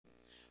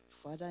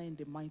Father, in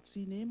the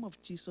mighty name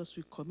of Jesus,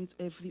 we commit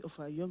every of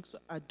our young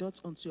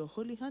adults unto your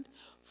holy hand.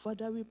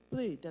 Father, we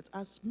pray that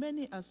as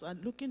many as are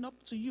looking up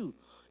to you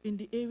in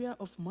the area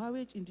of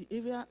marriage, in the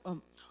area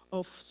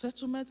of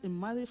settlement in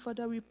marriage,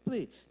 Father, we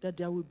pray that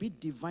there will be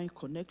divine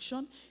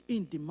connection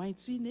in the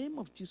mighty name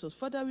of Jesus.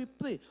 Father, we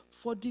pray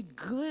for the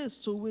grace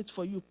to wait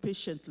for you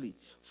patiently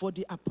for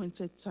the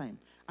appointed time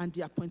and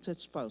the appointed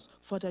spouse.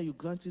 Father, you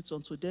grant it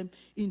unto them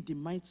in the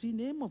mighty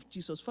name of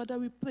Jesus. Father,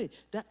 we pray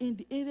that in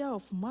the area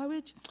of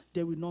marriage,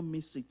 they will not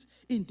miss it.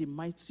 In the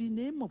mighty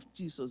name of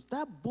Jesus,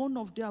 that bone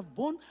of their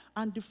bone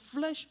and the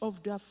flesh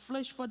of their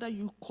flesh, Father,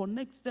 you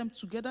connect them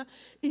together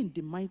in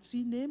the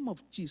mighty name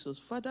of Jesus.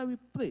 Father, we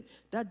pray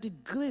that the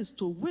grace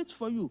to wait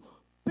for you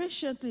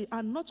patiently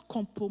and not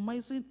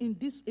compromising in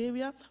this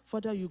area,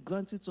 Father, you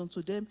grant it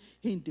unto them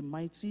in the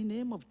mighty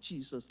name of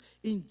Jesus.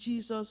 In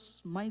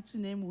Jesus' mighty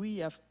name we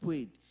have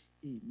prayed.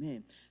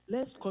 Amen.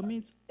 Let's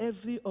commit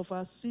every of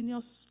our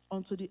seniors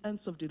unto the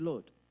hands of the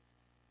Lord,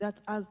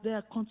 that as they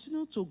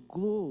continue to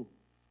grow,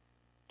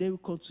 they will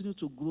continue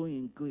to grow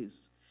in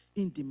grace.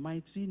 In the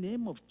mighty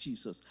name of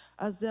Jesus.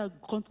 As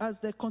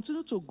they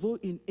continue to grow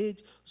in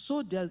age,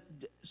 so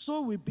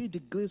will be the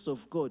grace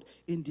of God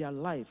in their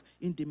life.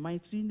 In the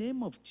mighty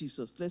name of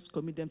Jesus. Let's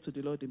commit them to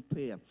the Lord in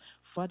prayer.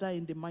 Father,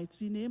 in the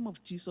mighty name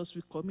of Jesus,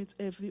 we commit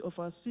every of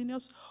our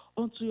seniors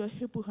unto your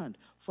able hand.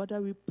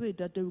 Father, we pray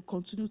that they will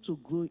continue to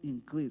grow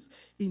in grace.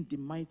 In the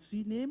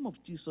mighty name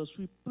of Jesus,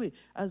 we pray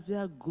as they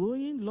are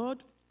growing,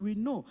 Lord, we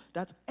know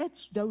that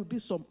there will be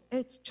some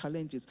earth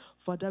challenges.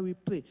 Father, we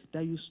pray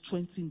that you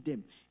strengthen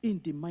them in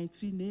the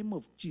mighty name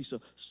of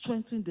Jesus.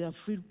 Strengthen their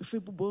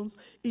feeble bones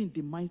in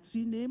the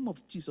mighty name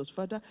of Jesus.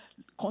 Father,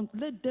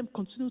 let them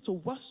continue to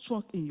walk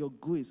strong in your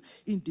grace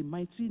in the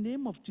mighty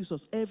name of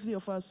Jesus. Every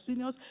of our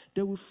seniors,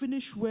 they will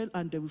finish well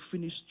and they will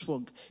finish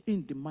strong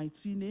in the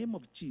mighty name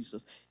of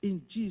Jesus.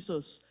 In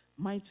Jesus'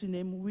 mighty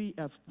name we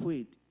have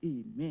prayed.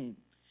 Amen.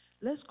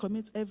 Let's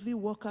commit every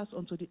workers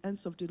unto the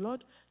hands of the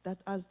Lord, that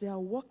as they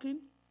are working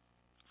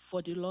for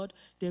the Lord,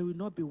 they will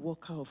not be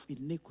worker of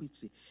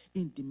iniquity.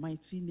 In the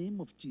mighty name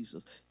of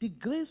Jesus. The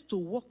grace to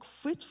work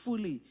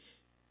faithfully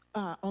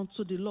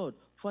unto the Lord,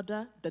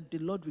 Father, that the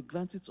Lord will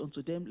grant it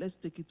unto them. Let's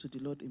take it to the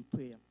Lord in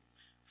prayer.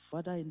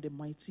 Father, in the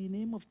mighty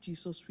name of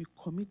Jesus, we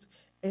commit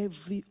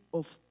every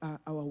of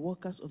our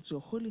workers unto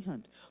your holy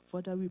hand.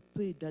 Father, we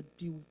pray that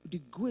the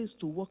grace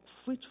to work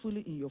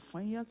faithfully in your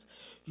vineyards,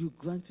 you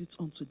grant it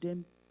unto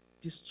them.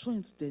 The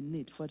strength they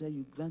need, Father,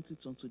 you grant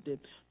it unto them.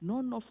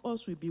 None of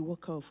us will be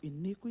worker of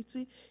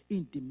iniquity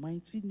in the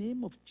mighty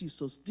name of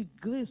Jesus. The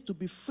grace to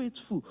be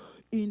faithful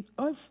in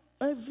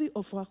every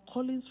of our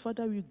callings,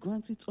 Father, we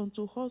grant it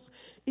unto us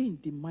in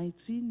the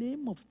mighty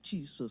name of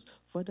Jesus.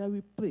 Father,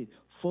 we pray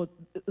for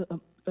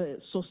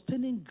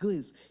sustaining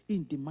grace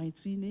in the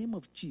mighty name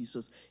of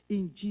Jesus.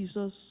 In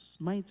Jesus'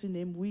 mighty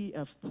name we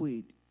have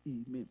prayed.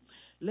 Amen.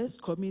 Let's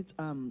commit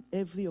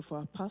every of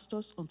our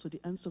pastors unto the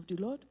hands of the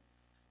Lord,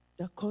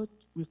 that God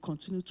will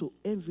continue to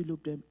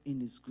envelope them in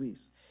his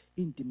grace.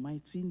 In the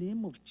mighty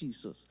name of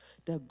Jesus,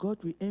 that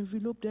God will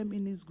envelope them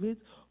in his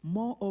grace,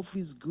 more of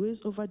his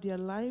grace over their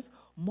life,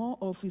 more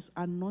of his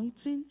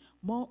anointing,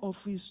 more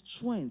of his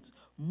strength,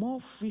 more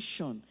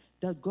vision,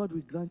 that God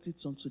will grant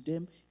it unto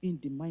them in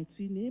the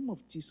mighty name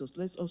of Jesus.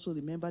 Let's also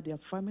remember their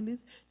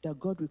families, that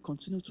God will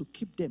continue to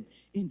keep them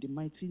in the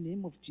mighty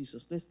name of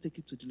Jesus. Let's take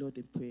it to the Lord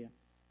in prayer.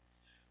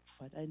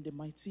 Father, in the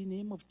mighty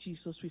name of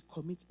Jesus, we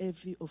commit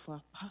every of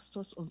our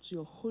pastors unto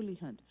your holy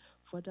hand.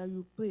 Father,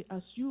 we pray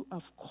as you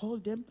have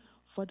called them,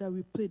 Father,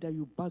 we pray that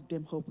you back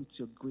them up with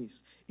your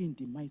grace. In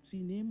the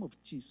mighty name of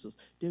Jesus,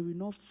 they will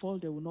not fall,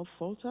 they will not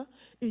falter.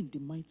 In the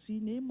mighty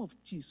name of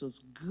Jesus,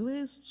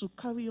 grace to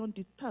carry on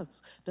the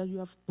tasks that you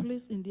have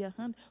placed in their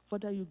hand,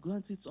 Father, you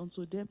grant it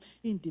unto them.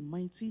 In the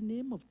mighty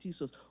name of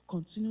Jesus,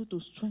 continue to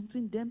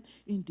strengthen them.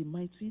 In the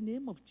mighty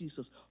name of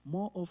Jesus,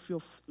 more of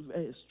your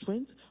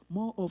strength,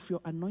 more of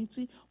your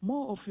anointing,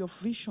 more of your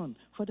vision,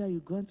 Father, you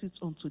grant it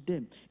unto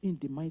them. In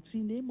the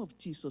mighty name of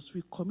Jesus,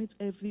 we commit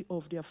every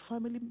of their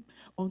family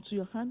unto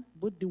your hand,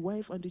 both the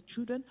wife and the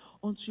children,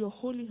 unto your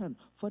holy hand.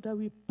 Father,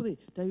 we pray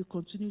that you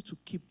continue to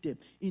keep them.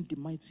 In the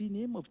mighty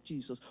name of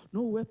Jesus,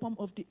 no weapon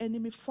of the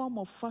enemy, form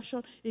or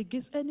fashion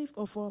against any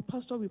of our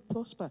pastor will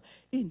prosper.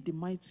 In the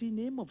mighty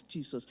name of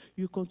Jesus,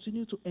 you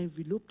continue to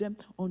envelope them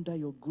under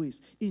your grace.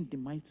 In the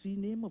mighty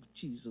name of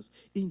Jesus.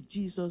 In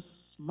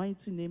Jesus'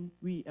 mighty name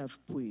we have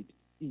prayed.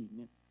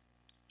 Amen.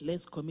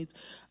 Let's commit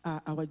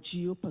our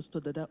GO, Pastor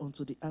Dada,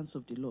 unto the hands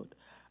of the Lord.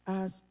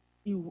 As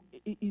he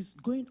is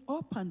going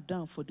up and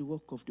down for the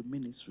work of the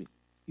ministry.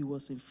 He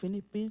was in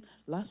Philippines.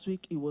 Last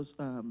week he was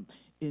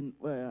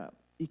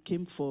he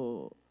came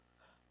for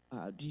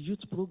the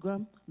youth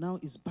program. Now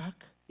he's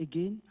back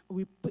again.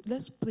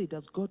 Let's pray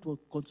that God will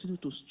continue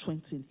to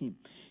strengthen him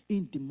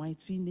in the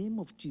mighty name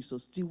of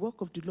Jesus. The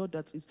work of the Lord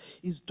that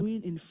is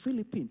doing in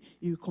Philippines,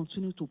 he will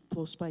continue to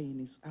prosper in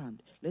his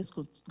hand. Let's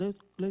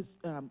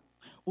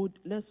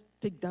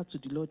take that to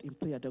the Lord in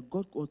prayer, that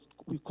God will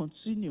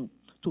continue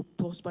to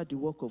prosper the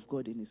work of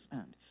God in his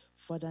hand.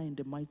 Father, in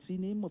the mighty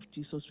name of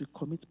Jesus, we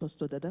commit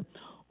Pastor Dada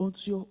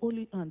unto your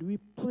holy hand. We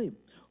pray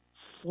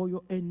for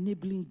your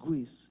enabling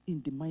grace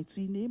in the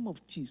mighty name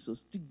of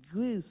Jesus. The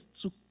grace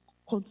to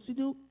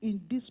continue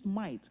in this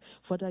might,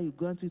 Father, you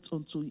grant it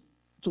unto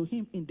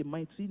him in the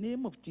mighty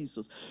name of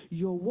Jesus.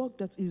 Your work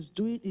that is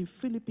doing in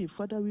Philippines,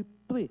 Father, we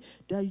pray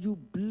that you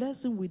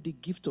bless him with the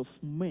gift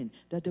of men,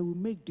 that they will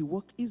make the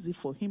work easy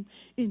for him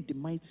in the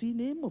mighty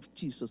name of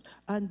Jesus.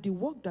 And the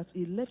work that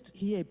he left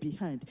here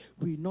behind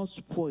will not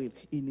spoil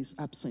in his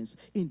absence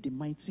in the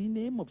mighty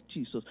name of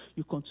Jesus.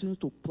 You continue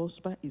to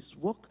prosper his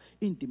work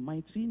in the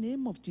mighty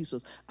name of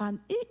Jesus. And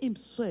he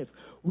himself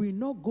will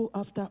not go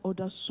after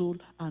other soul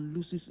and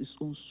loses his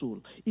own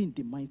soul in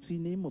the mighty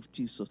name of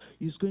Jesus.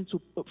 He's going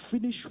to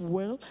finish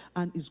well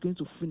and is going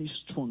to finish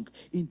strong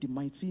in the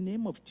mighty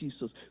name of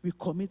Jesus. We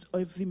commit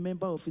every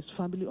member of his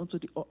family unto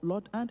the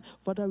Lord, and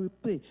Father, we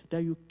pray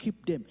that you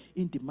keep them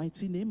in the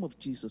mighty name of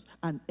Jesus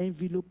and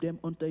envelope them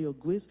under your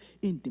grace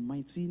in the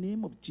mighty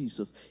name of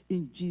Jesus.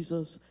 In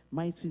Jesus'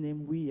 mighty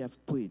name we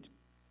have prayed.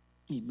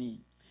 Amen.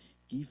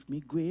 Give me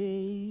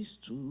grace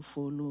to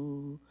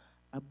follow,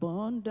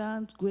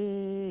 abundant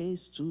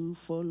grace to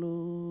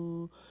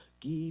follow.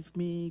 Give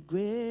me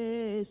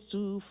grace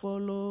to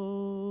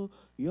follow.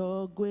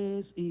 Your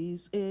grace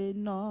is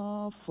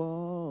enough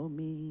for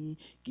me.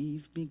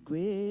 Give me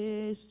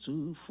grace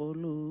to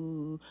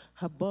follow.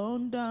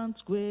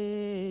 Abundant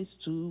grace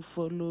to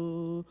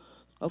follow.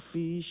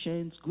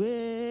 Sufficient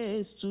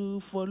grace to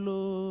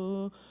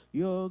follow.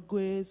 Your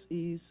grace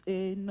is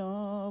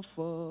enough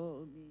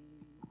for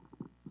me.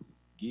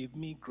 Give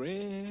me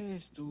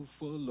grace to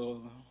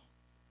follow.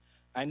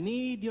 I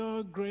need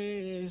your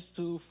grace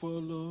to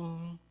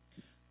follow.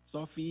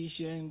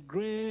 Sufficient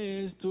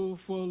grace to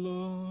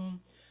follow.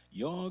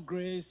 Your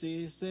grace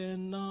is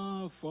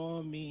enough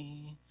for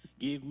me.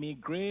 Give me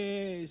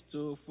grace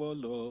to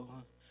follow.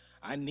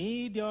 I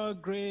need your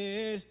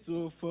grace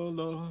to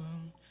follow.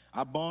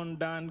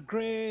 Abundant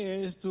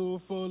grace to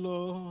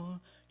follow.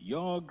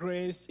 Your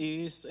grace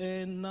is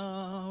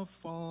enough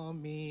for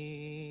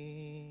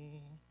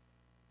me.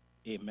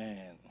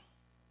 Amen.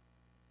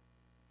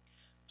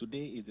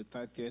 Today is the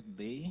 30th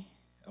day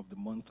of the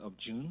month of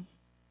June,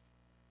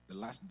 the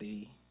last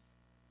day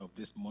of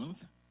this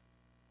month.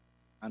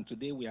 And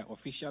today we are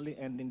officially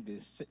ending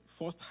the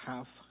first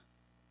half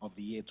of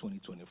the year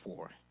 2024.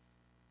 We're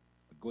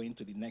going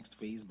to the next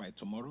phase by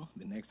tomorrow,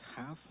 the next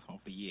half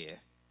of the year.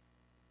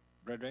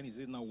 Brethren, is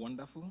it not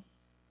wonderful?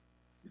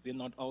 Is it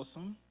not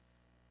awesome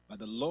that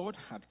the Lord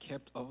had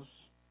kept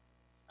us,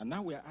 and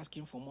now we are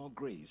asking for more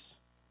grace?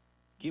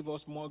 Give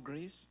us more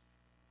grace.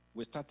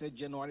 We started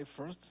January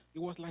 1st. It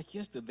was like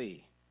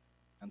yesterday.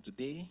 And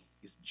today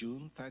is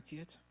June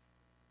 30th,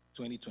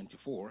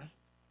 2024.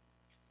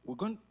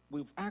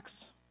 We've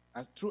asked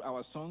through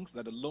our songs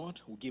that the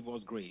Lord will give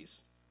us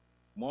grace.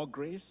 More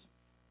grace,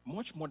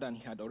 much more than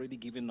he had already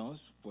given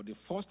us for the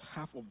first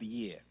half of the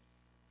year.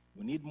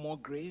 We need more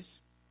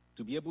grace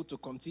to be able to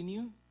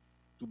continue,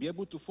 to be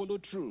able to follow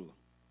through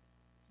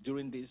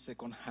during this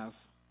second half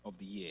of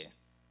the year.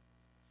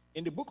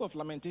 In the book of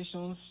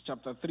Lamentations,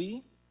 chapter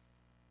 3,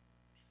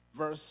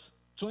 verse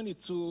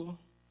 22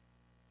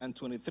 and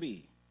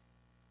 23,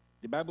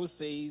 the Bible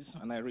says,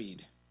 and I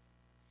read,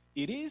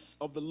 "It is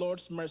of the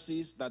Lord's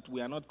mercies that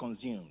we are not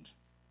consumed,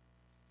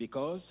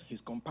 because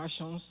his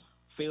compassions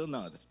fail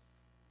not.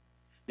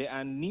 They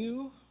are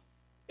new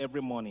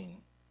every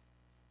morning.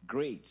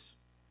 Great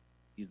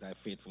is thy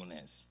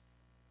faithfulness."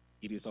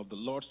 It is of the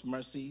Lord's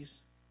mercies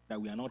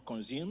that we are not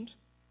consumed.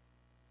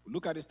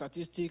 Look at the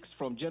statistics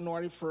from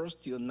January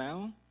 1st till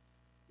now.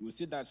 You will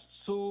see that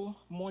so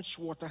much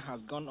water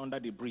has gone under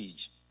the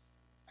bridge,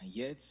 and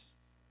yet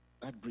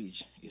that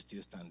bridge is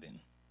still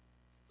standing.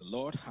 The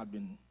Lord had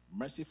been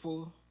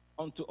merciful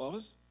unto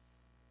us.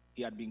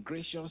 He had been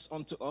gracious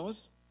unto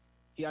us.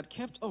 He had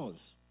kept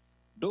us.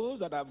 Those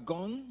that have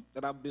gone,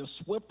 that have been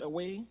swept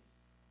away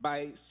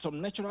by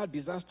some natural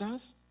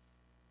disasters,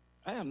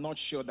 I am not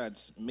sure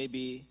that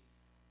maybe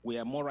we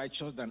are more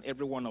righteous than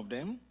every one of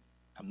them.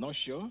 I'm not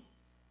sure.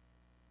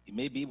 It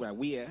may be where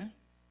we are,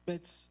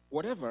 but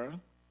whatever,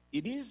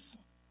 it is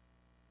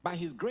by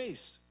his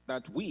grace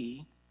that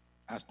we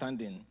are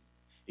standing.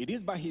 It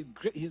is by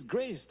his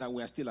grace that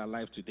we are still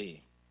alive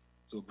today.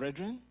 So,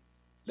 brethren,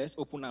 let's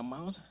open our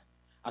mouth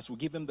as we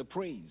give him the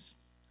praise.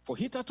 For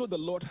hitherto the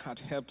Lord had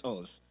helped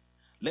us.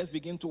 Let's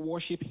begin to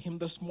worship him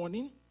this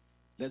morning.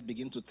 Let's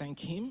begin to thank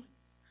him.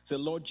 Say,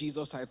 Lord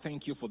Jesus, I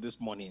thank you for this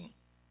morning.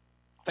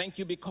 Thank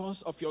you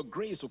because of your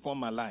grace upon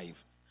my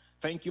life.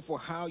 Thank you for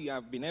how you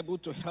have been able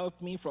to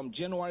help me from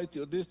January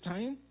till this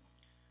time.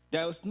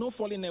 There is no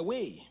falling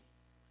away.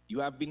 You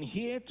have been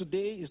here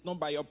today. It's not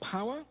by your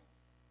power.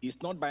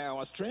 It's not by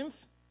our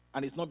strength.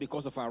 And it's not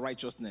because of our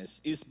righteousness.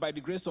 It's by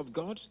the grace of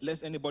God,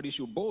 lest anybody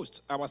should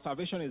boast. Our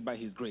salvation is by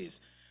his grace.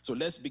 So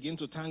let's begin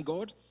to thank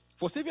God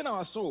for saving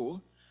our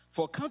soul,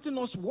 for counting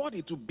us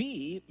worthy to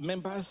be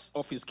members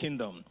of his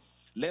kingdom.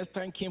 Let's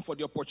thank him for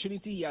the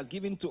opportunity he has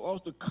given to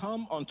us to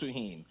come unto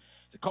him.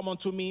 To come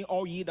unto me,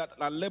 all ye that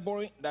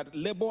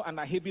labor and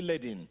are heavy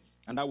laden,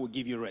 and I will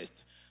give you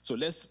rest. So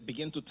let's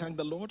begin to thank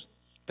the Lord.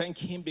 Thank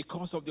him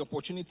because of the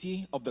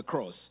opportunity of the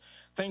cross.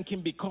 Thank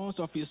him because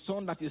of his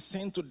son that is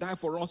sent to die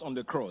for us on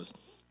the cross.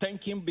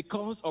 Thank him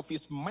because of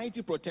his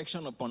mighty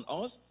protection upon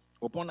us,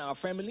 upon our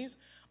families,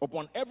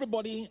 upon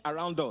everybody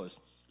around us.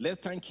 Let's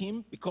thank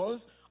him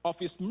because of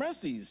his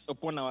mercies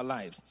upon our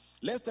lives.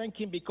 Let's thank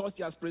him because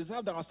he has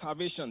preserved our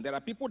salvation. There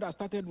are people that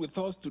started with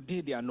us,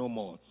 today they are no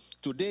more.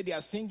 Today they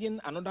are singing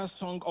another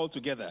song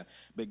altogether.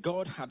 But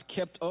God had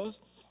kept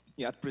us.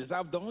 He has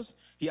preserved us.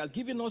 He has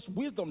given us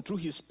wisdom through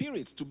his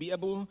spirit to be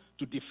able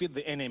to defeat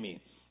the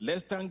enemy.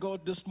 Let's thank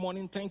God this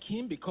morning. Thank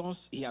him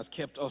because he has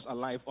kept us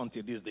alive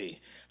until this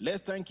day.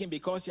 Let's thank him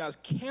because he has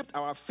kept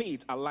our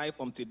faith alive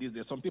until this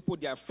day. Some people,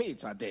 their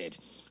faiths are dead.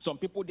 Some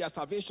people, their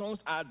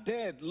salvations are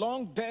dead,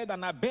 long dead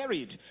and are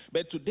buried.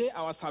 But today,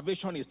 our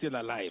salvation is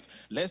still alive.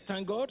 Let's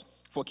thank God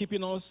for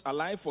keeping us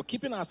alive, for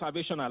keeping our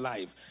salvation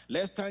alive.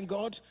 Let's thank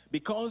God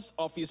because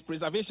of his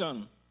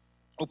preservation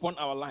upon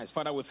our lives.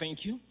 Father, we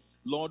thank you.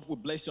 Lord, we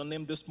bless your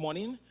name this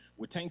morning.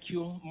 We thank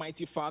you,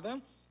 mighty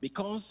Father,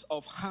 because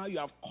of how you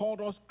have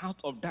called us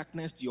out of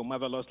darkness to your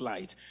marvelous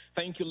light.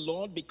 Thank you,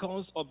 Lord,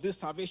 because of this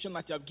salvation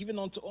that you have given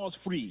unto us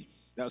free.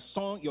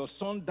 Your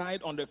son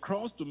died on the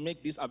cross to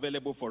make this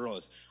available for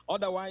us.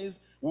 Otherwise,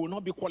 we will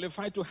not be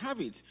qualified to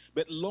have it.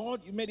 But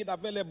Lord, you made it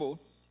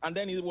available, and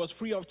then it was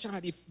free of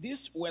charge. If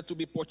this were to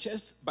be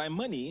purchased by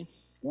money,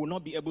 we will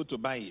not be able to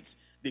buy it.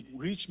 The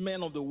rich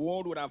men of the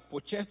world would have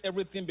purchased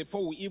everything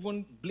before we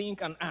even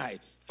blink an eye.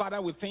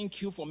 Father, we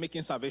thank you for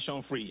making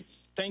salvation free.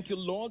 Thank you,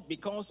 Lord,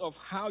 because of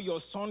how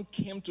your son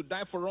came to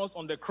die for us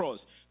on the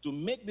cross to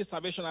make this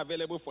salvation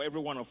available for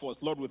every one of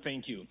us. Lord, we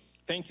thank you.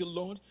 Thank you,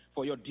 Lord,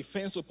 for your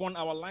defense upon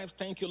our lives.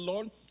 Thank you,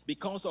 Lord,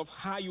 because of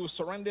how you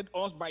surrounded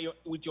us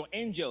with your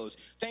angels.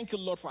 Thank you,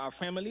 Lord, for our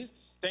families.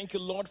 Thank you,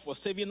 Lord, for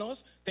saving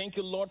us. Thank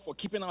you, Lord, for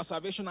keeping our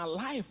salvation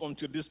alive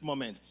until this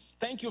moment.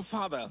 Thank you,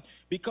 Father,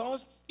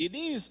 because it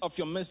is of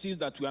your mercies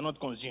that we are not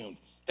consumed.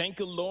 Thank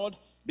you, Lord,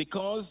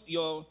 because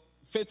your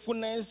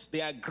faithfulness,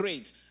 they are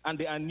great and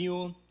they are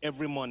new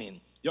every morning.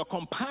 Your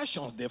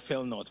compassions, they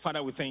fail not.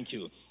 Father, we thank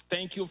you.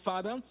 Thank you,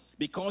 Father,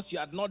 because you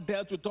had not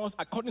dealt with us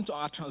according to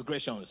our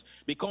transgressions.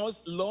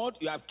 Because, Lord,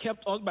 you have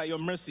kept us by your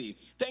mercy.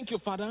 Thank you,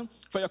 Father,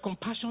 for your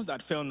compassions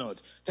that fail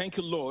not. Thank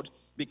you, Lord,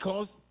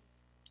 because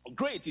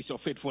great is your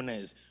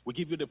faithfulness. We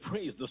give you the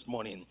praise this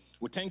morning.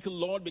 We thank you,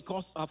 Lord,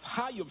 because of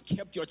how you've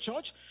kept your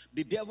church.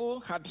 The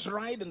devil had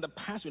tried in the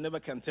past, we never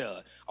can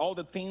tell. All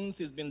the things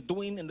he's been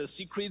doing in the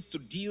secrets to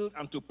deal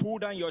and to pull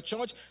down your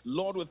church.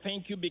 Lord, we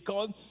thank you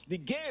because the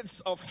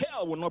gates of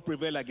hell will not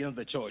prevail against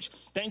the church.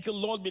 Thank you,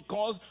 Lord,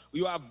 because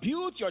you have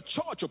built your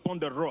church upon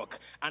the rock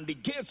and the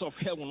gates of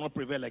hell will not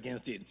prevail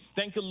against it.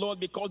 Thank you, Lord,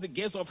 because the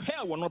gates of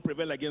hell will not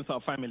prevail against our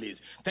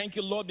families. Thank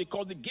you, Lord,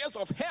 because the gates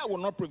of hell will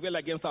not prevail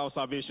against our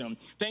salvation.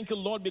 Thank you,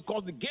 Lord,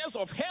 because the gates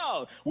of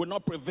hell will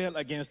not prevail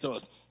against us.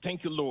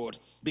 Thank you, Lord,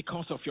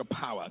 because of your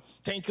power.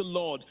 Thank you,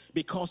 Lord,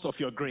 because of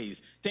your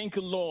grace. Thank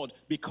you, Lord,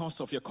 because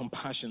of your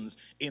compassions,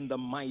 in the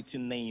mighty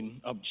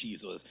name of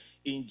Jesus.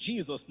 In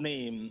Jesus'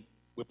 name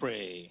we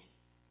pray.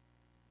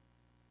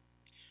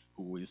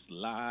 Who is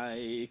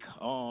like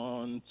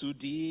unto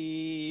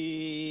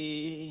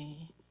thee,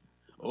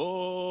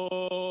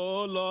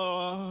 O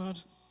Lord?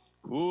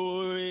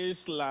 Who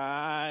is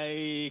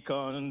like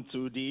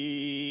unto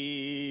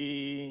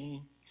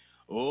thee,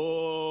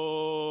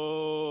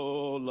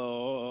 O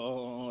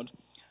Lord?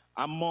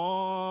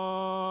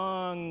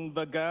 Among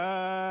the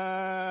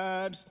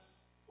gods,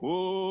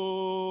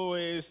 who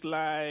is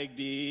like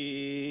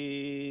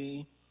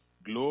thee,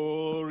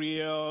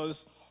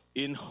 glorious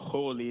in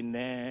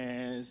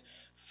holiness,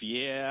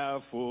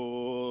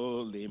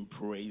 fearful in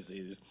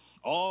praises,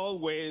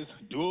 always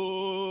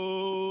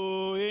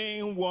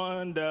doing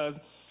wonders.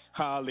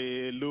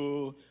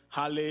 Hallelujah,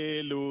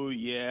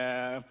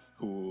 hallelujah.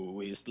 Who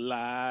is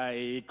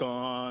like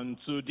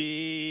unto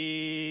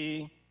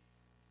thee,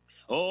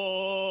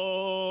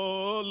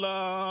 O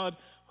Lord?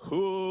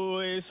 Who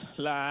is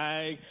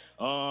like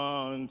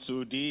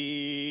unto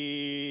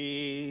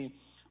thee,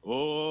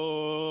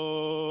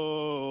 O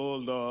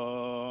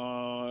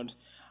Lord?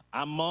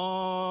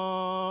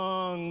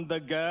 Among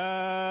the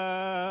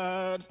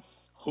gods,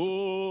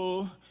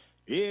 who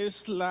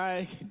is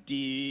like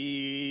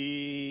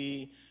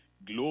thee,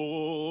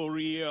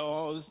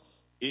 glorious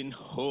in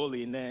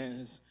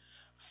holiness,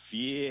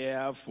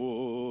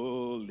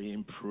 fearful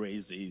in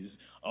praises,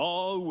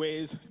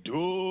 always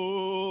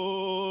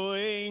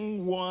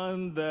doing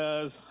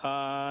wonders.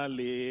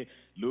 Hallelujah.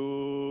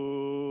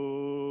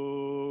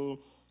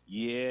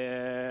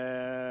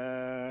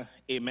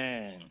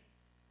 Amen.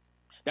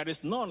 There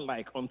is none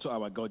like unto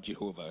our God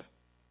Jehovah.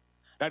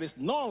 There is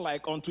none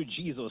like unto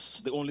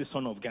Jesus, the only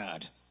Son of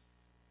God.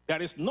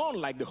 There is none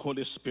like the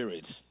Holy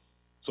Spirit.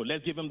 So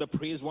let's give him the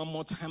praise one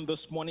more time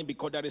this morning,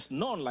 because there is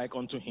none like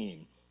unto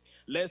him.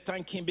 Let's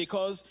thank him,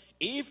 because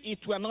if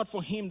it were not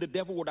for him, the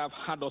devil would have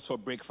had us for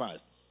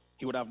breakfast.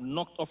 He would have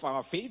knocked off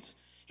our faith.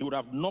 He would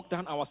have knocked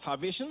down our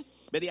salvation.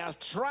 But he has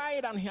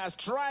tried and he has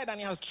tried and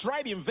he has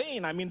tried in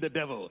vain, I mean the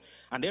devil.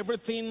 And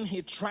everything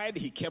he tried,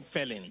 he kept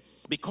failing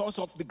because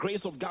of the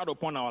grace of God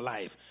upon our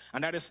life.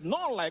 And that is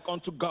not like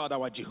unto God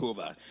our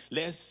Jehovah.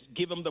 Let's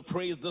give him the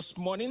praise this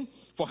morning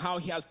for how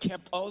he has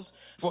kept us,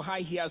 for how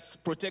he has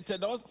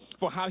protected us,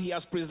 for how he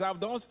has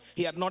preserved us.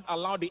 He had not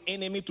allowed the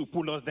enemy to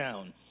pull us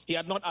down. He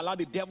had not allowed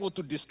the devil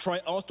to destroy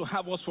us, to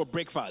have us for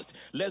breakfast.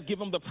 Let's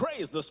give him the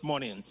praise this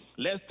morning.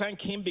 Let's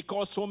thank him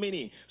because so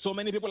many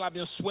people have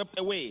been swept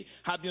away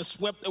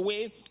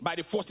by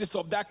the forces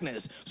of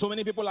darkness. So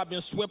many people have been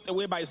swept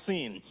away by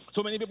sin.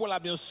 So many people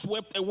have been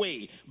swept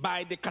away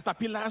by the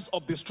caterpillars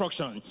of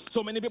destruction.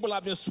 So many people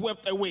have been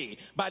swept away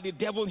by the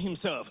devil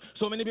himself.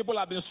 So many people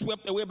have been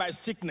swept away by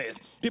sickness.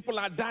 People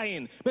are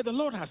dying, but the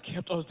Lord has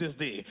kept us this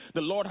day.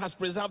 The Lord has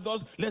preserved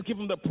us. Let's give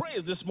him the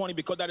praise this morning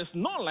because there is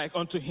none like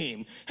unto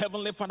him.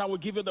 Heavenly Father, we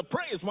give you the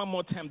praise one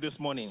more time this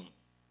morning.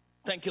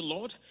 Thank you,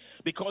 Lord,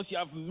 because you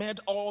have made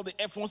all the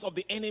efforts of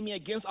the enemy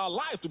against our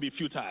life to be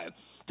futile.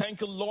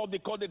 Thank you, Lord,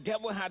 because the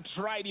devil had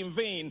tried in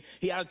vain.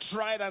 He had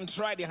tried and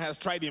tried and has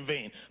tried in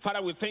vain.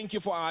 Father, we thank you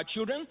for our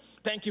children.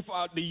 Thank you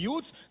for the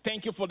youths.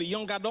 Thank you for the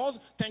young adults.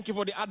 Thank you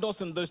for the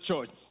adults in this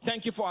church.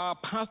 Thank you for our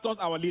pastors,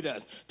 our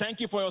leaders. Thank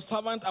you for your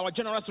servant, our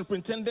general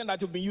superintendent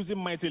that you've been using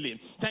mightily.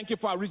 Thank you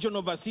for our regional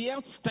overseer.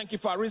 Thank you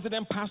for our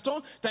resident pastor.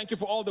 Thank you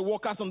for all the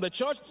workers in the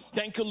church.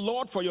 Thank you,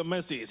 Lord, for your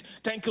mercies.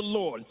 Thank you,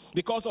 Lord,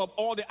 because of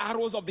all the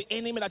arrows of the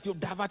enemy that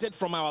you've diverted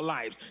from our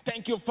lives.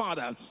 Thank you,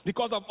 Father,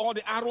 because of all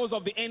the arrows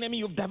of the enemy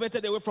you've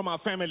diverted away from our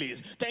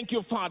families. Thank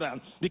you,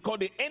 Father, because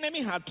the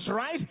enemy had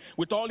tried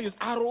with all his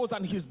arrows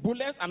and his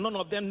bullets and none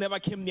of them never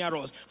came near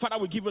us. Father,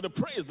 we give you the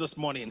praise this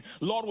morning.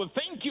 Lord, we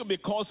thank you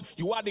because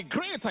you are the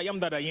great I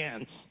am that I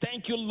am.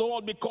 Thank you,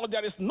 Lord, because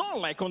there is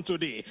none like unto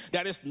thee.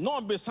 There is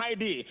none beside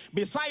thee.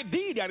 Beside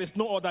thee, there is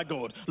no other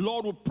God.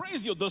 Lord, we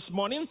praise you this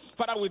morning.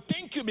 Father, we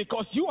thank you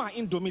because you are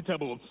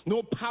indomitable.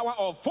 No power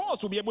or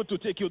force will be able to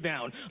take you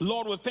down.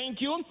 Lord, we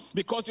thank you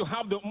because you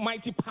have the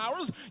mighty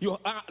powers. You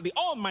are the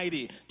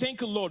Almighty.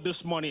 Thank you, Lord,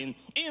 this morning.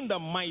 In the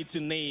mighty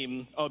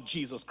name of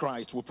Jesus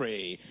Christ, we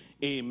pray.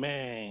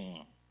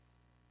 Amen.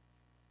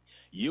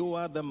 You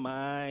are the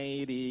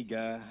mighty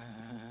God,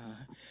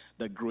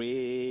 the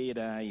great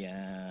I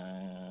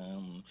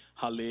am.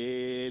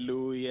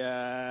 Hallelujah,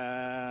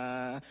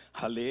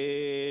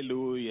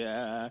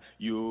 hallelujah.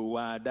 You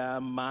are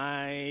the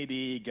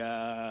mighty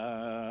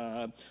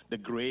God, the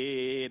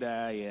great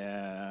I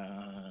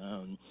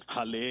am.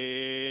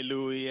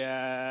 Hallelujah,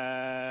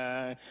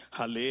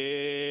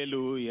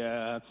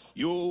 hallelujah.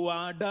 You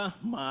are the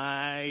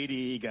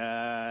mighty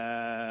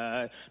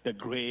God, the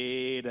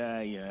great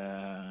I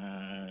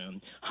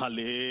am.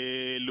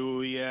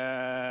 Hallelujah,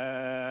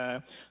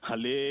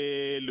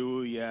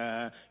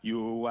 hallelujah.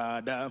 You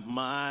are the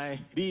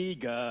mighty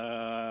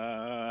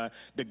God,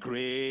 the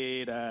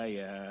great I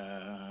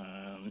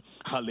am.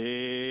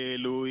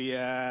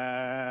 Hallelujah,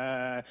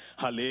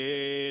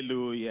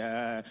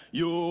 hallelujah.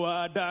 You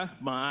are the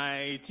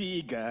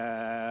mighty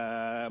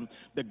God,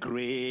 the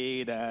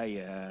great I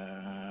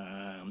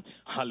am.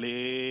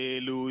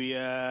 Hallelujah,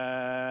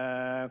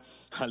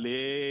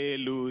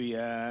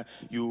 hallelujah.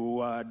 You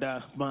are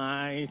the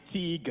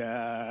mighty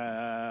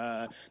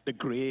God, the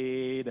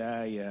great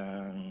I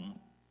am.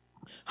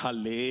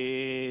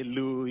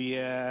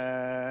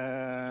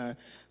 Hallelujah,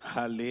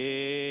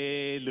 hallelujah.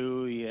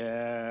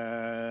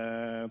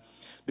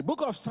 The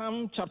book of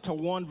Psalm chapter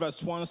 1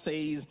 verse 1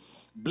 says,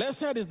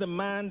 Blessed is the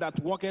man that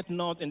walketh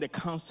not in the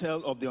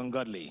counsel of the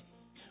ungodly,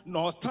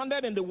 nor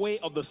standeth in the way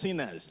of the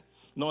sinners,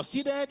 nor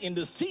sitteth in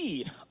the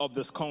seat of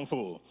the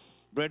scornful.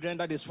 Brethren,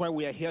 that is why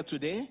we are here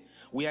today.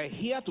 We are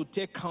here to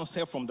take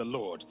counsel from the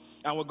Lord.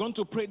 And we're going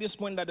to pray this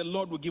morning that the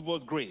Lord will give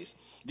us grace.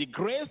 The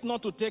grace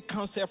not to take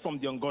counsel from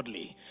the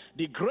ungodly.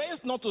 The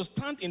grace not to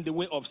stand in the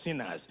way of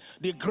sinners.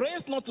 The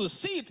grace not to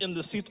sit in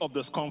the seat of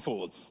the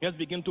scornful. Let's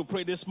begin to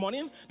pray this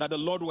morning that the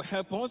Lord will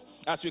help us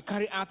as we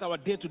carry out our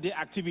day-to-day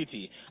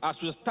activity.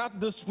 As we start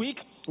this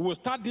week, we will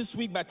start this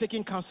week by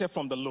taking counsel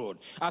from the Lord.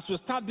 As we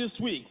start this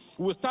week,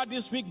 we will start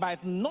this week by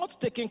not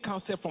taking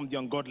counsel from the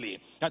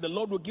ungodly. That the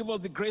Lord will give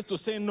us the grace to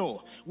say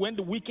no. When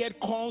the wicked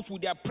comes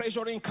with their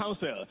pressuring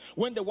counsel,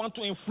 when they want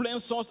to influence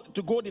us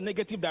to go the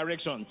negative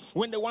direction,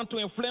 when they want to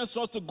influence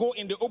us to go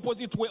in the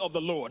opposite way of the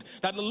Lord,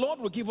 that the Lord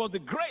will give us the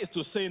grace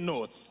to say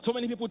no. So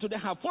many people today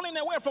have fallen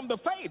away from the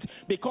faith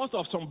because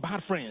of some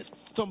bad friends,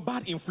 some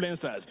bad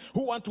influencers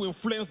who want to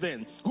influence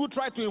them, who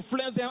try to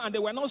influence them and they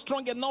were not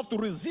strong enough to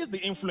resist the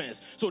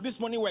influence. So this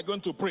morning we're going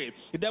to pray.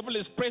 The devil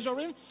is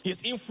pressuring,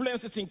 his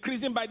influence is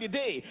increasing by the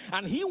day,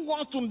 and he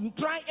wants to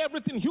try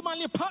everything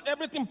humanly,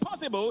 everything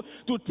possible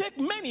to take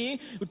many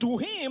to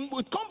him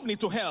with company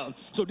to hell.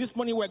 So this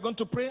morning we're going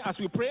to pray. As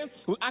we pray,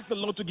 we ask the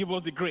Lord to give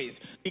us the grace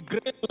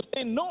to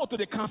say no to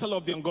the counsel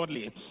of the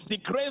ungodly, the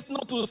grace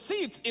not to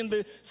sit in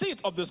the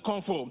seat of the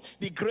scornful,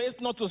 the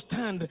grace not to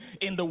stand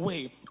in the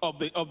way of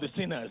the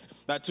sinners.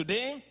 That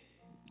today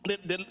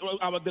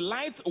our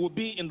delight will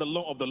be in the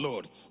law of the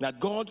Lord. That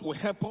God will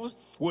help us,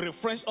 will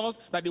refresh us,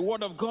 that the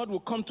word of God will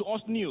come to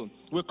us new.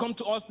 Will come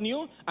to us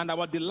new, and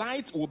our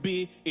delight will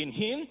be in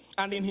him,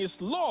 and in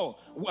his law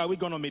are we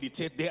going to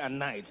meditate day and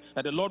night.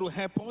 That the Lord will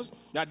help us,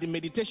 that the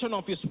meditation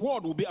of his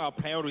word will be our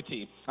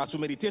priority as we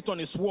meditate on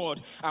his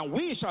word, and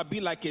we shall be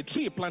like a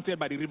tree planted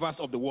by the rivers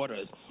of the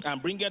waters,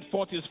 and bringeth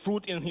forth his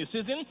fruit in his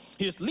season.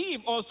 His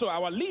leaf also,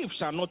 our leaf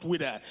shall not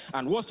wither,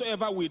 and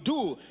whatsoever we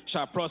do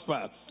shall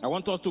prosper. I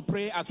want us to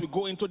pray as we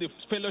go into the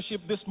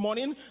fellowship this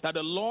morning, that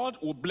the Lord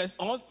will bless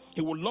us.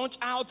 He will launch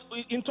out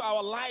into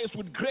our lives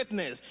with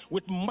greatness,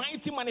 with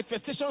mighty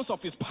manifestations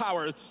of his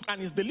power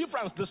and his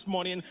deliverance this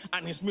morning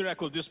and his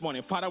miracles this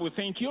morning. Father, we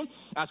thank you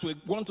as we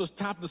want to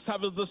start the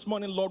service this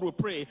morning. Lord, we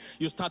pray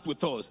you start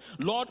with us.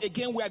 Lord,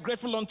 again, we are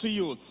grateful unto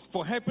you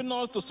for helping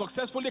us to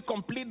successfully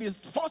complete this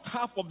first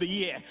half of the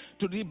year.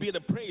 To thee be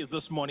the praise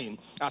this morning.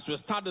 As we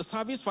start the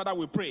service, Father,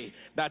 we pray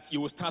that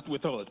you will start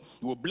with us.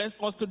 You will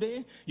bless us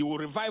today. You will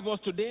revive us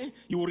today.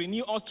 You will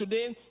renew us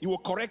today. You will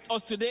correct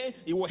us today.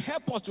 You will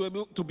help us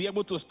to be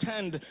able to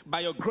stand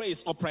by your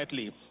grace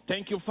uprightly.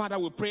 Thank you, Father.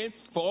 We pray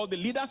for all the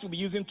leaders we'll be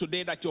using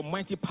today, that your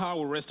mighty power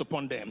will rest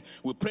upon them.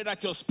 We pray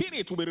that your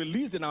spirit will be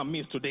released in our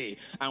midst today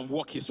and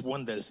work his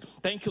wonders.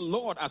 Thank you,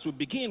 Lord. As we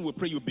begin, we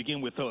pray you begin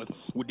with us.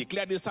 We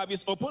declare this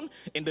service open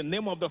in the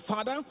name of the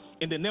Father,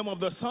 in the name of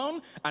the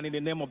Son, and in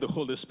the name of the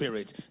Holy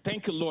Spirit.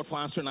 Thank you, Lord, for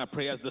answering our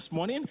prayers this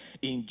morning.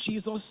 In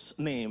Jesus'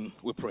 name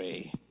we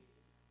pray.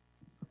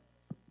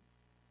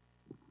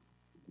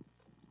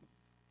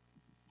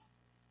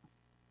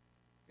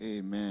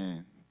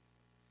 Amen.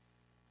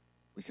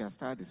 We shall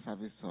start the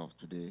service of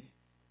today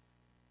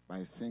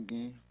by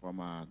singing from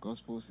our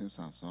gospel hymns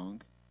and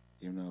song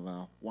in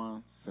number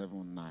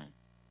 179.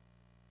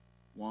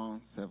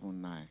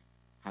 179,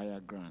 Higher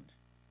Ground.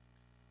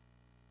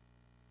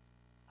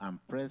 I'm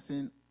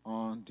pressing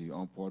on the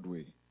upward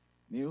way.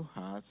 New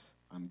hearts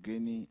I'm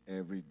gaining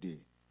every day.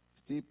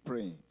 Still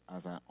praying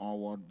as I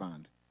onward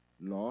bound.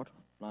 Lord,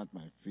 plant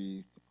my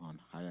feet on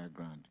higher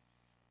ground.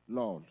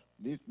 Lord,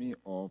 lift me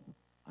up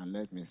and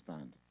let me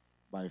stand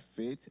by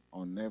faith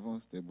on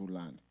heaven's stable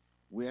land,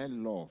 where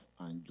love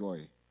and joy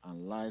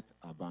and light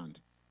abound.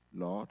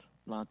 Lord,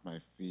 plant my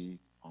feet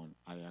on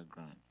higher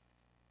ground.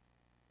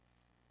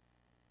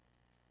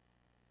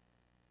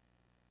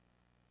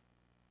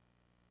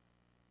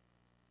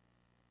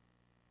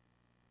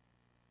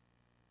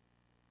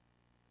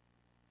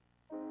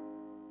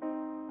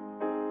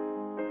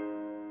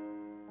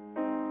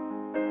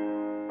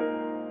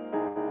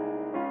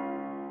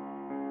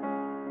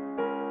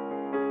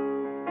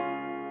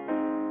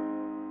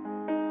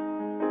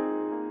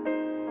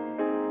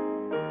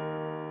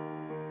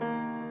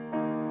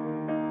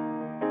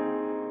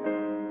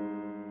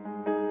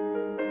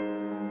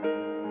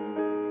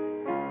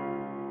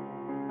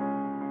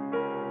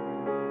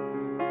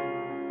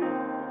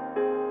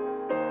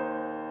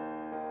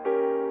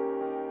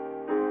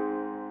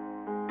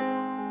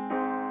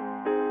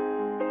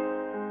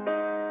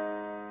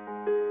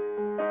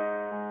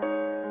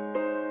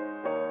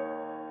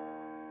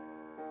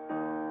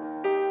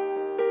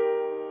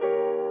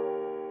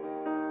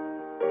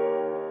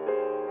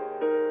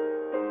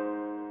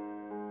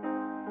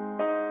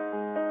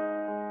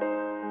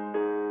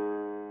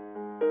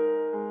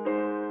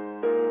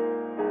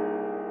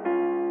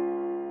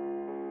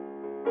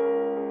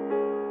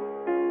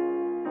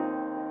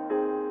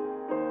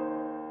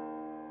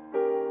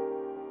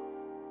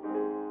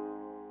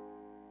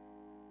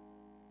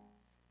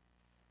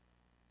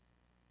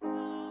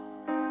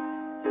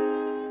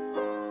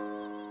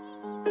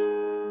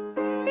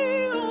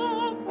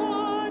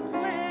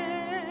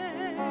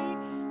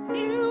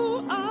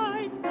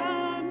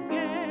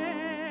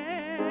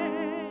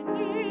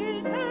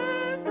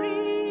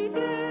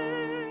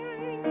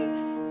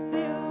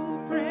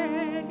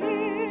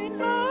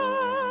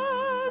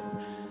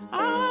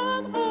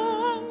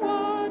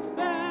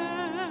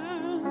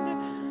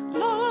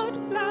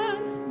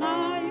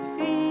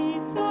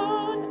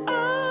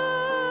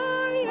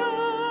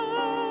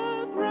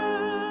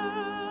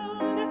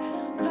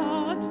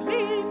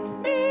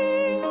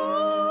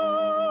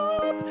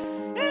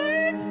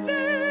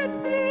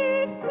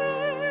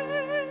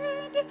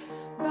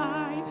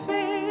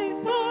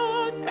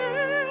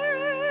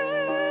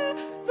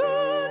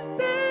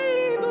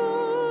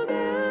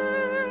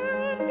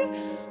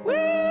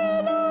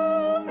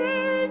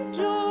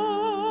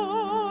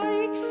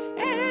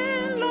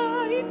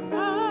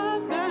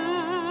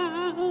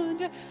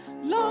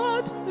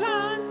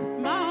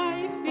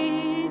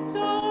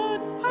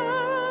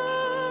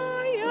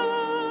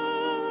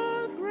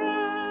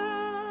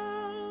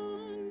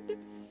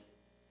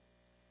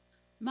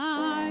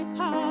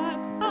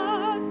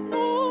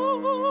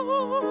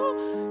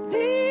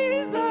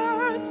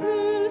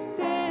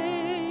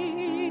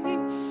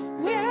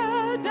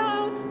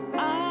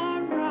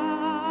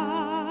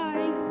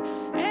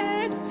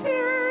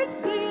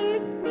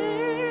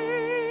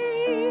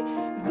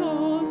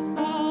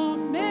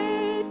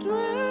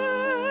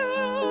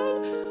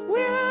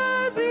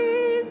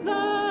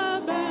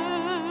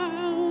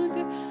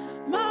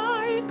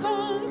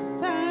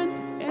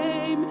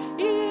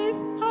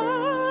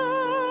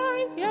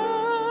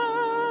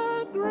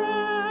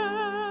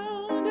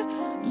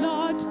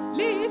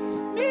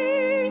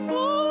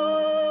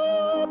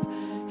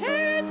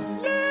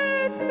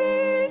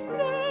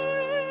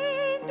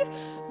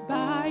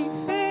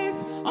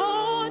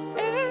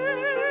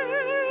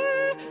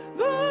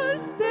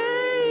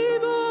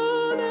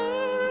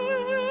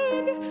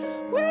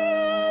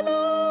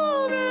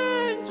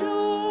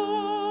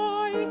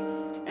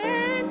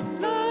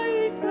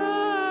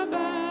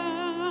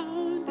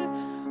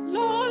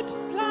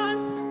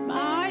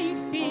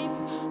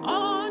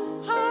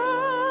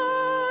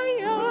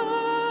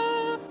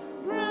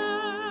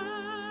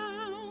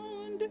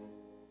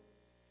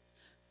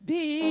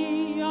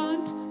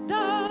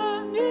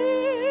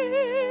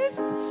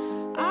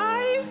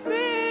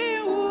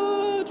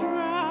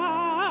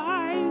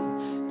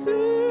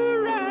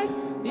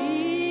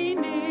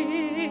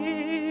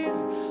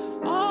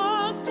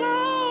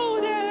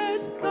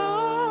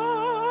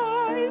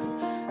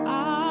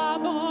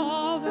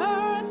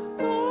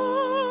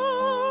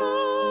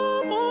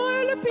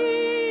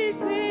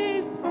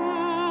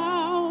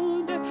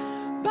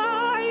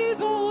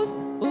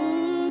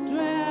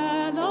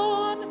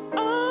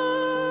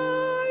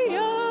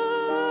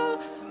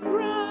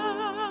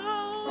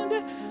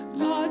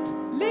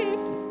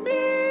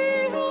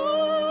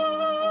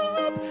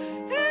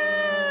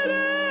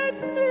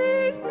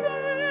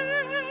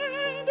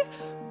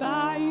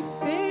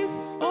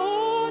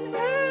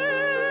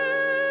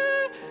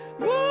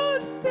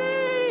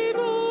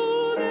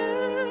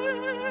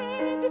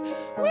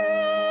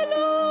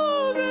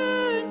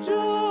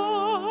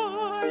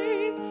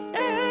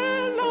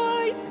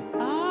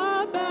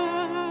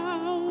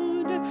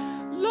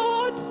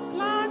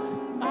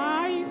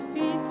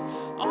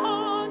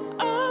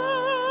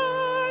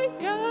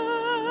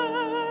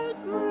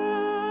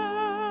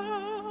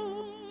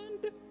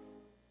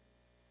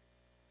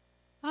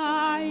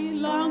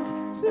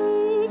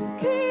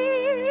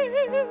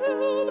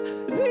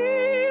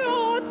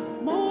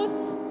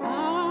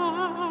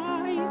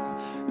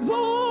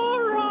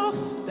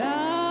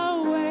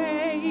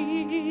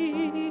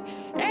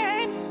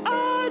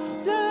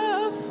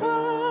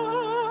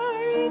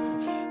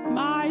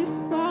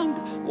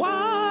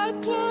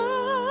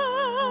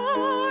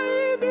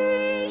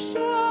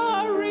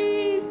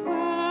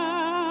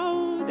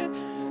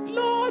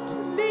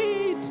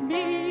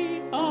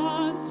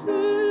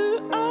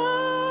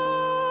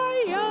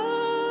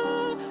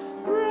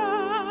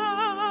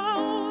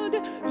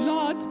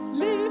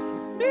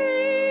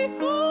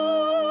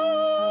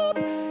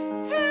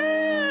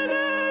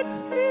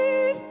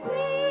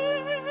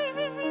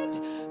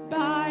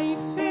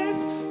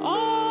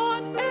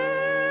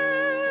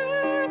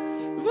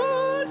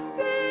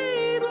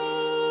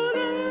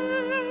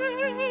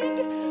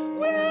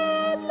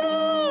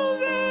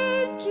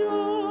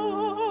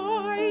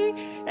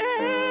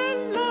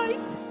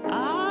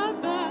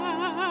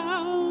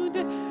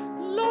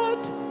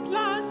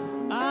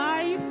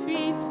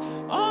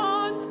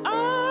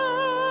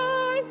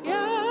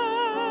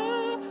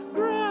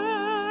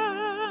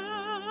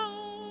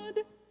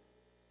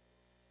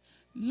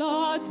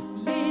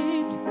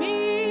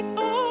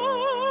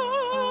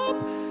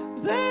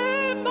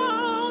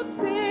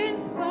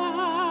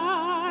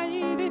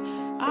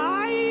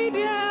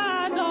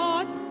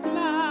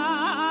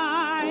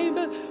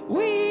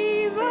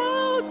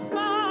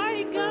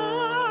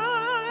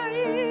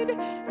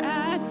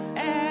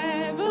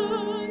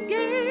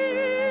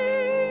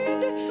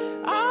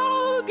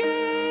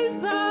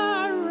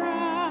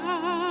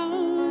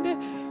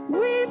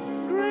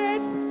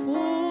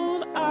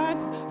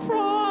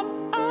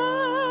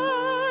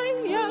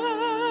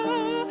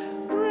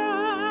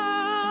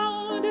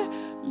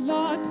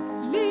 Lord,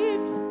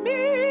 lift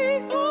me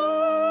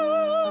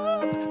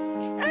up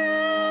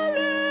and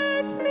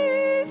let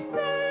me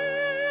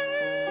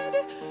stand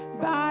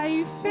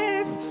by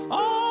faith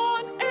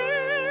on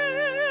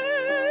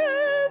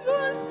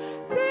heaven's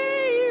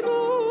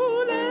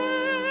table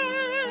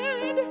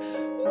land,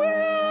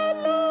 where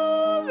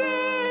love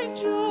and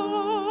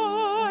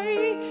joy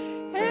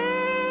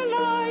and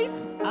light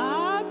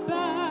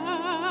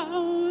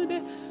abound.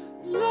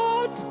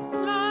 Lord,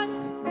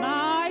 plant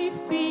my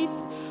feet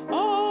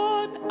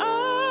on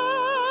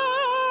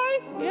higher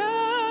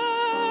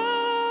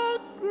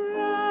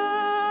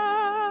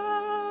ground.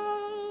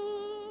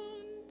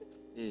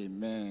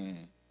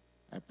 Amen.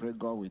 I pray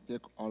God will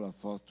take all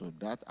of us to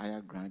that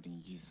higher ground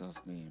in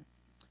Jesus' name.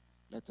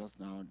 Let us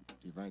now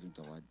divide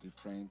into our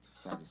different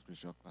Sunday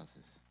scripture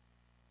classes.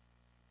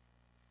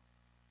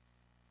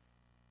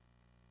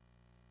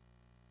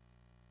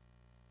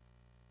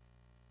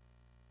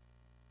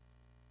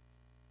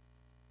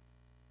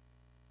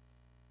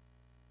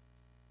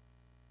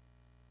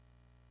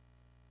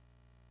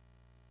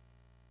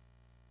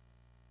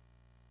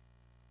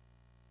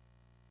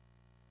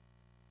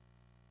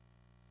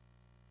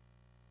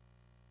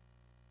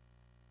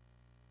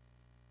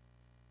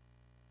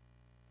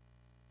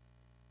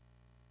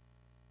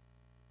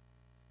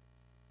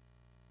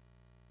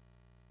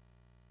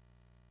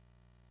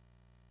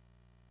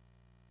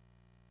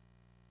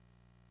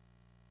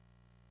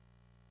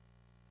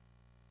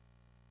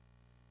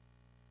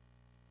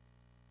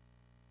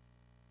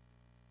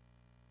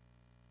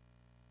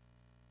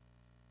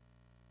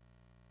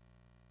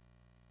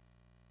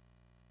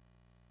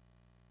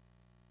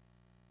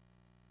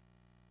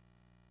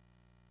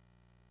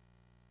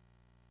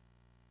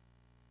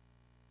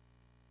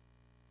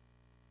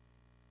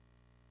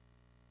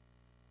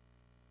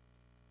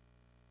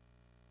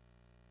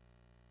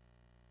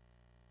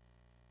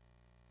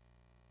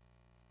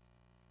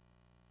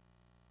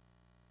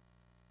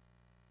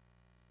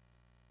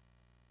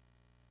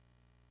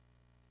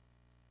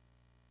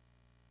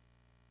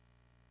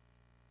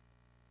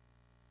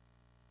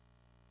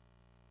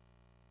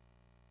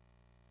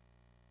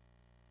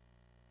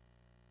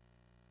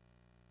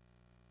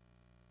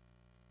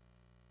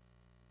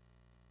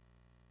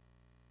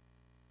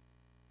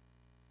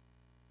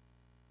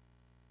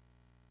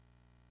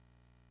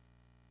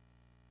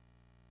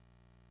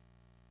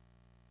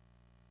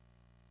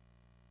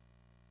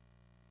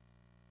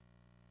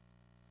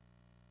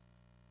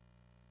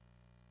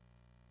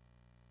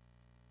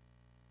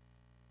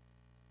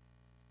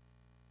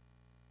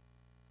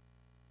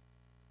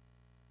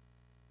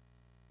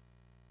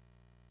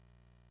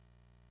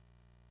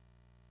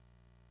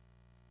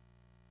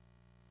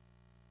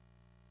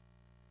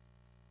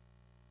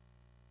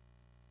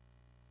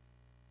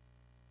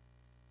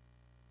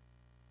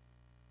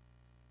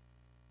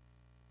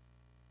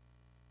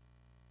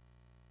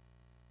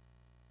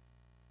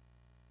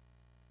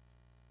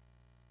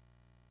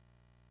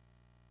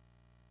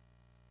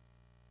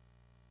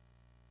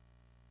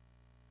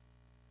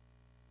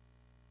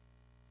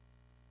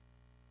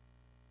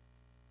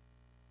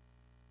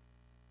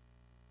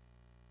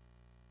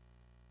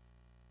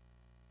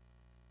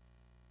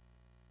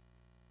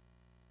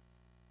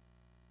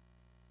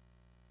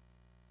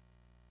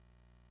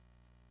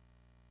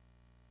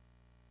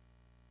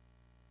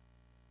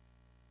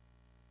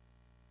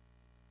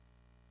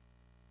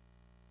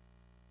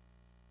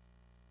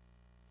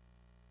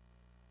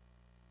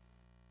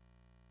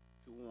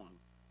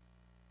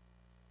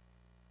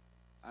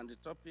 And the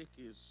topic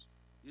is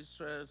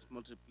Israel's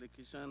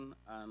multiplication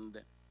and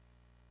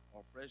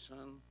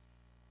oppression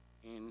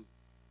in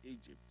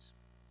Egypt.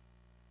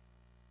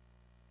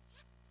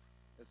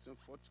 Lesson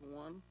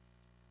 41,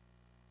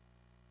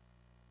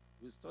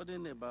 we're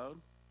studying about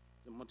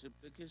the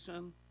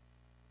multiplication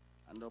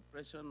and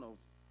oppression of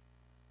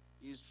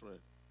Israel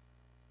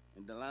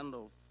in the land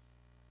of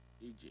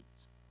Egypt.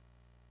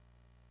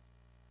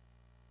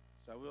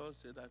 Shall we all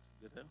say that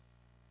together?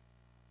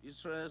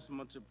 Israel's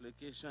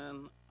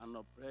multiplication and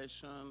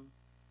oppression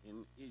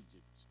in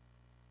Egypt.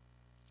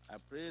 I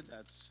pray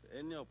that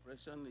any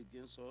oppression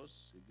against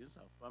us, against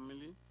our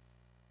family,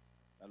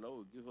 the Lord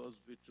will give us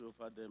victory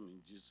over them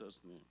in Jesus'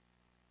 name.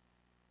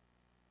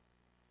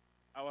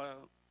 Our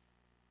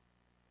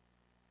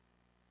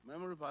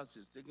memory verse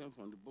is taken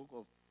from the book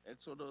of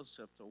Exodus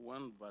chapter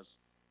 1, verse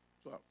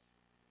 12.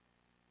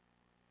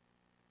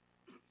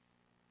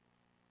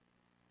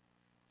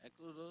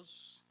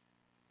 Exodus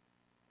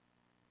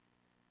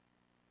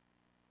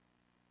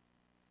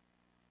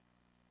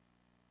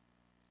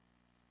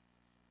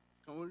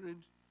Can we read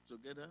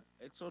together?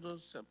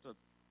 Exodus chapter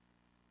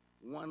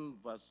 1,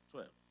 verse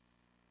 12.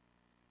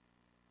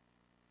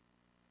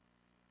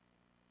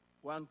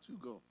 1, 2,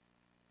 go.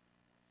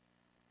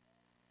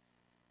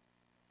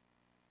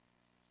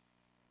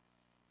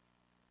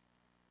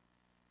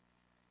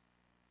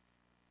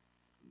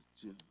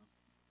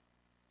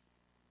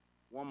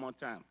 One more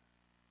time.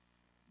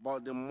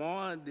 But the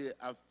more they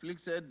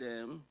afflicted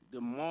them,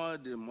 the more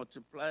they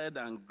multiplied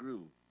and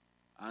grew,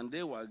 and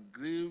they were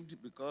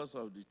grieved because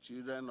of the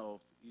children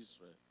of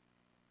Israel.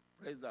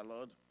 Praise the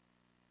Lord.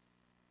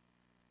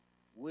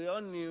 We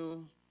all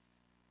knew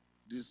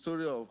the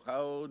story of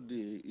how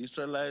the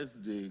Israelites,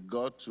 they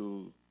got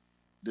to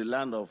the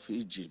land of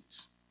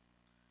Egypt.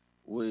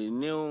 We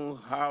knew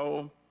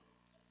how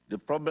the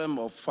problem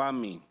of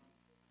famine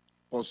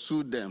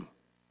pursued them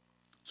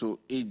to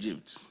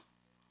Egypt.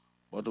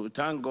 But we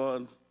thank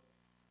God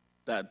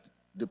that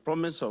the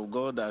promise of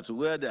God that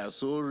where there are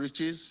so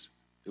riches,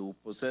 they will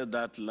possess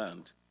that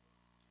land.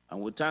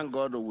 And we thank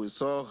God that we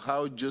saw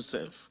how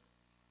Joseph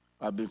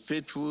had been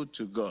faithful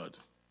to God.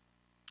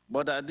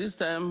 But at this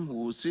time, we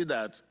will see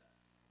that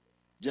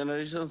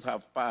generations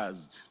have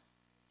passed,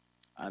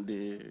 and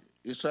the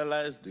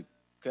Israelites, they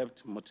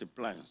kept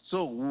multiplying.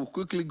 So we'll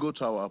quickly go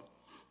to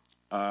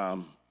our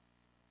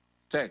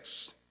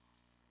text.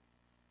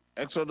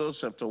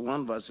 Exodus chapter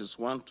 1, verses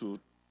 1 to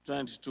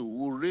 22.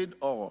 We'll read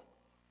all,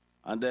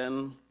 and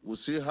then we'll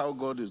see how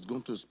God is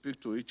going to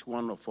speak to each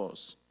one of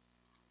us.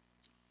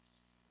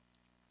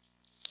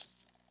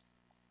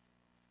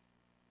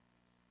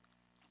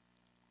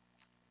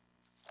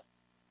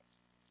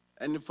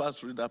 Any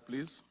first reader,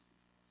 please?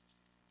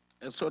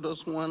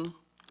 Exodus 1,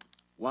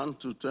 1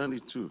 to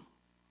 22. Now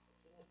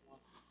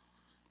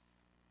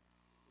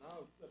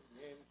these are the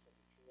names of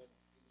the children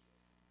of Israel,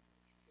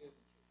 which came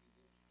into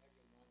Egypt,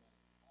 every man and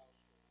his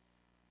household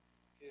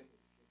came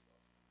with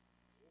Jacob.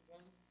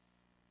 Reuben,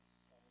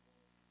 Simon,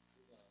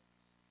 Judah,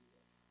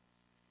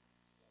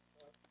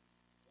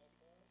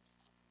 Zachar,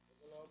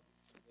 Zebulun,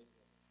 and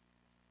Benjamin.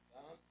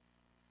 Dan,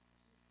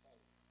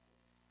 Naphtali,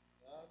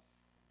 Gad,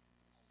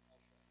 and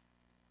Asher.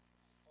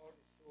 And all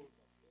the souls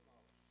of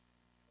Lemuel, of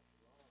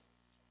the line of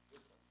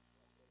Jacob,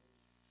 were 76.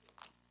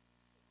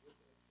 But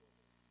Joseph was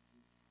in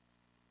Egypt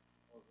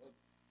already.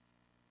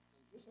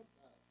 And Joseph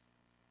died,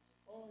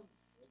 and all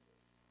his brethren,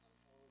 and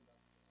all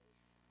that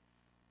generation.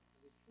 And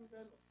the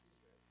children of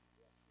Israel were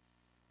 50, and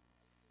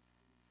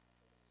increased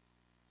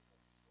abundantly, and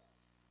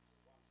multiplied, and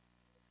waxed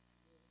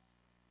exceeding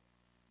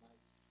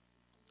mighty,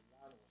 and the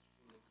land was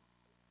filled with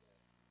them.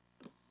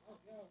 Now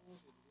there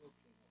arose a new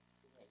king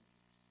over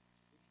Egypt,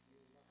 which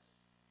knew nothing,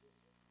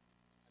 Joseph.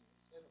 And he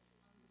said of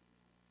his people,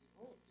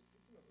 Behold, the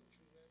people of the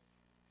children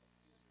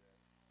of Israel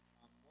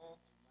are more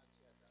and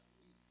mightier than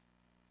we.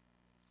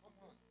 Come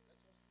on,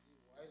 let us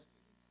deal wisely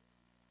with them.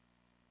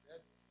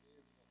 Let they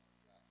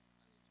multiply,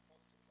 and it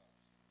come to pass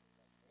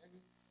that when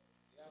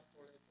there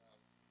falleth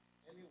out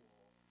any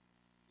war,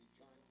 they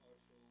join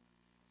also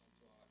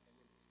unto our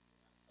enemies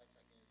and fight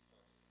against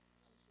us,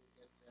 and so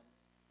get them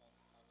off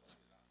out of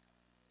the land.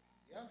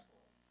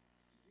 Therefore,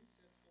 did he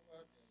set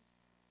over them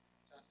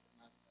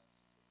taskmasters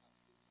to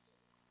afflict them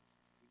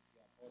with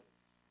their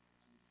burdens,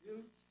 and he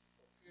built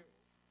for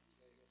Pharaoh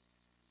treasure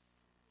cities,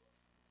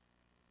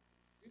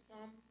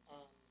 Pithom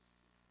and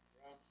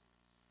Ramses.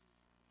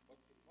 But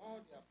the more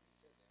they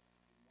afflicted them,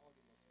 the more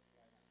they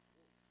multiplied and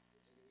grew,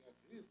 and they were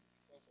grieved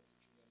because of the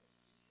children of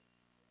Israel.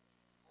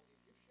 And the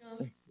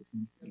Egyptians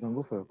You can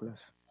go for a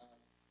class.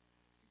 had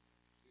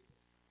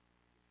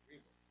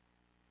rigor,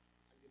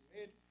 and they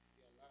made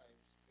their lives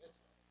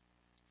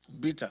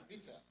Bitter. and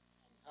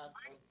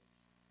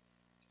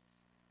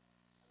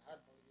hard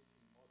bondage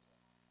in mortar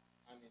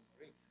and in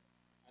brick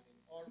and in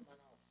all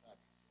manner of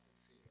service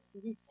and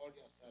fear. All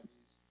their service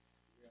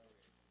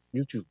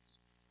YouTube.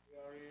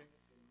 wherein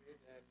they made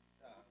them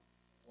serve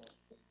was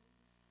with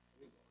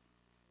rigor.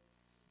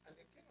 And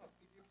the king of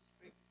Egypt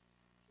spake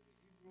to the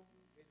Hebrew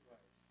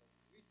midwives, of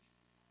which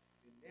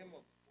the name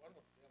of one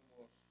of them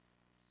was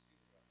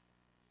Siphrah,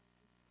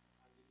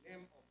 and the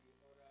name of the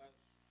others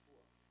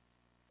Puah.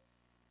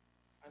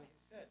 And he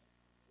said,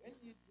 When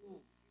ye do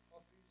the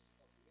office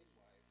of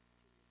midwife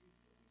to the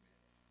Hebrew women,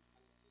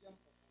 and see them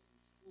upon the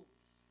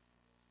stools,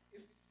 if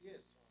it be a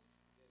son,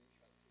 then ye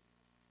shall kill it.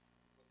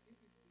 But if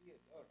it be a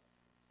daughter,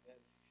 then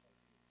she shall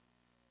live.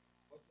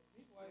 But the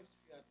midwives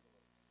feared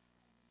God,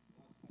 and did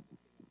not as the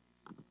king of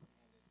Egypt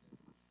commanded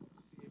them, but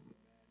saved the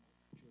men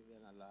and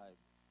children alive.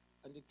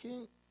 And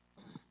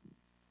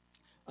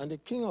the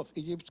king of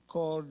Egypt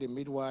called the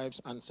midwives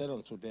and said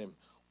unto them,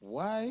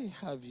 Why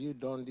have you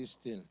done this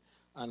thing,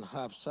 and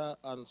have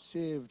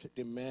saved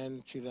the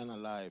men, children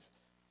alive?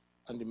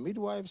 And the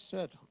midwives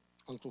said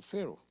unto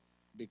Pharaoh,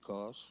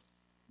 Because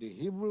the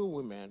Hebrew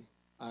women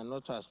are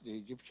not as the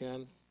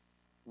Egyptian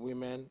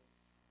women,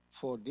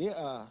 for they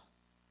are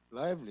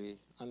lively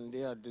and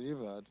they are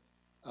delivered.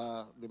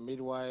 The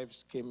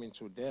midwives came in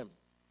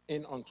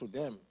unto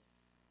them.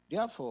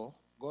 Therefore,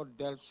 God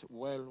dealt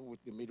well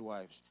with the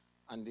midwives,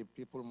 and the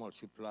people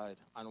multiplied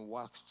and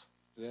waxed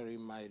very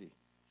mighty.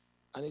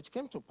 And it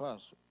came to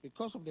pass,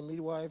 because of the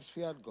midwives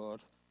feared God,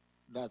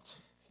 that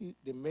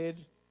they made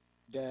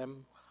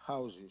them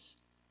houses.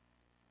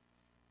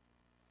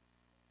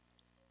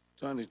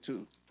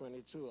 22.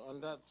 22.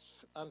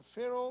 And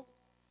Pharaoh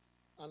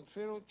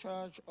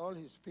charged all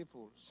his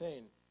people,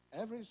 saying,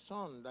 Every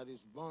son that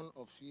is born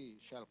of ye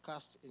shall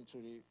cast into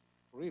the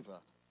river,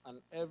 and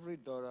every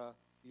daughter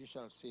you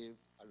shall save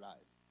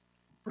alive.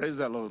 Praise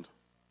the Lord.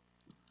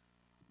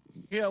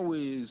 Here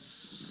we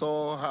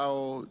saw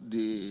how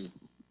the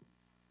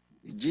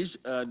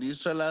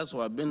Israelites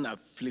were being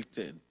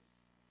afflicted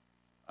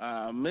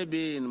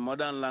maybe in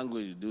modern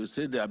language, they will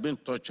say they are being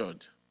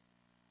tortured.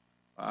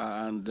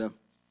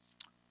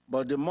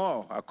 But the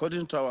more,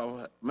 according to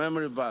our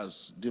memory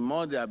verse, the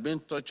more they are being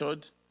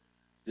tortured,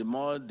 the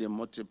more they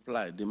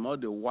multiply, the more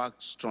they work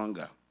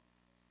stronger.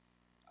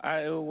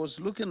 I was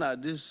looking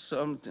at this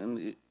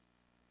something.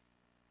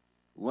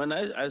 When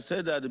I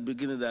said at the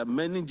beginning that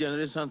many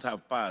generations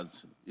have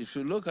passed, if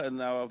you look at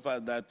our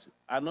fact that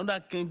another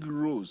king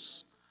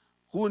rose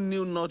who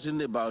knew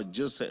nothing about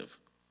Joseph.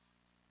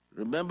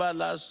 Remember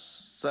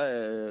last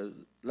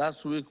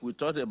week we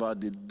talked about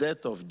the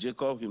death of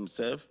Jacob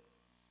himself,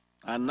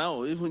 and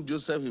now even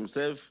Joseph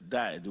himself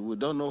died. We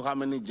don't know how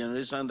many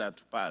generations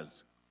that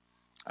passed.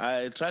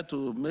 I tried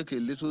to make a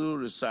little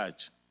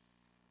research.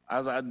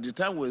 As at the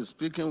time we're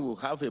speaking, we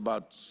have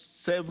about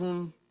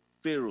 7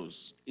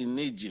 pharaohs in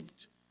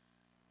Egypt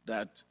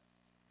that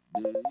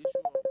the issue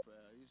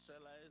of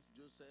Israelites,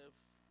 Joseph,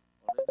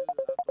 already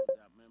out of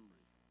their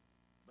memory.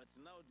 But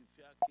now the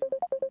fear came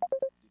upon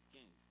the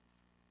king,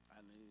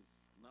 and he's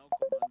now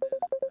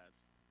commanded that,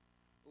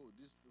 oh,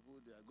 these people,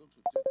 they are going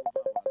to take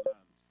over our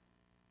land.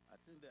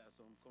 I think there are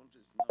some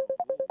countries now,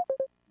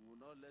 we will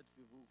not let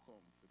people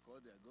come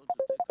because they are going to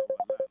take our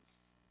land.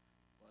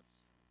 But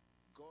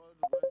God,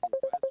 when he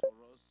fights for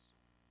us,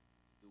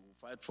 he will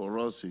fight for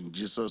us in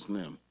Jesus'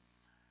 name.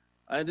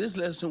 And this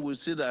lesson, we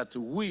see that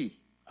we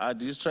are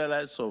the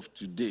Israelites of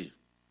today.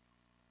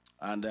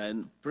 And I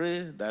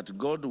pray that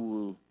God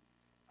will,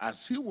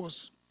 as he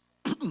was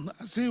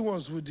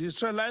with the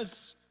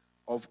Israelites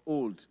of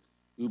old,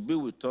 will be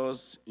with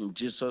us in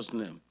Jesus'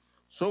 name.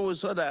 So we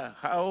saw that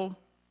how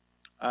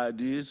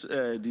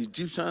the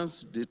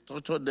Egyptians, they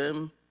tortured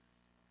them,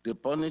 they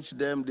punished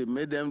them, they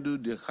made them do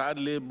the hard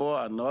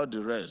labor and all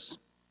the rest.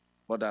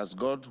 But as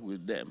God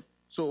with them.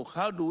 So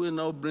how do we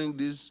now bring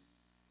this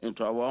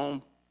into our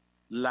own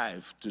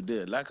life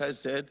today? Like I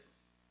said,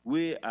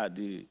 we are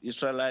the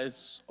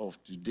Israelites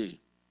of today.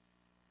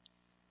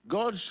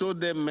 God showed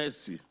them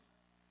mercy.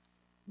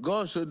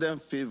 God showed them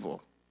favor.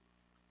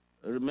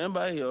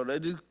 Remember, he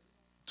already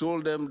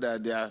told them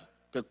that they are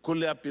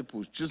peculiar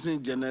people,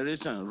 choosing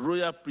generation,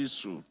 royal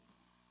priesthood.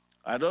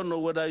 I don't know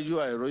whether you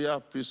are a royal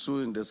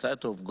priesthood in the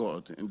sight of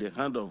God, in the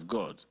hand of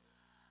God.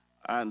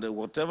 And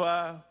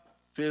whatever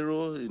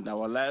Pharaoh in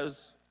our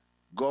lives,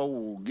 God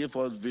will give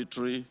us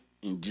victory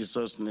in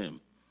Jesus' name.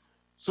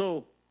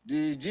 So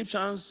the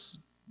Egyptians,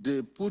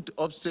 they put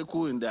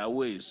obstacle in their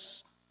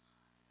ways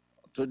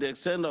to the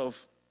extent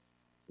of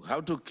how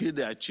to kill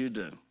their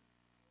children.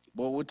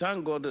 But we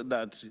thank God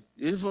that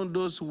even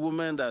those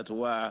women that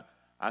were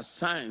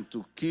assigned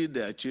to kill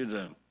their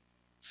children,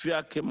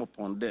 fear came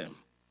upon them.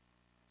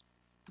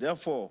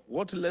 Therefore,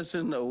 what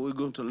lesson are we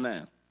going to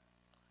learn?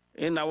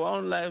 In our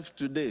own life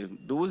today,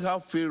 do we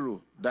have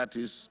Pharaoh that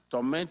is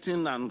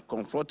tormenting and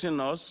confronting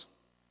us?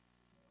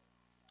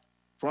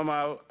 From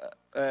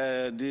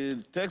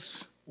the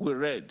text we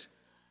read,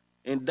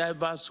 in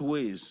diverse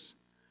ways,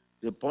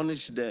 they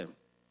punish them.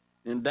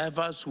 In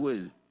diverse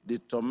ways, they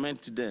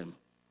torment them.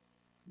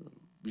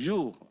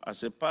 You,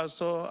 as a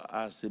pastor,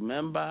 as a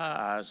member,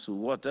 as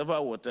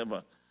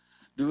whatever,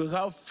 do we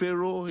have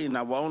Pharaoh in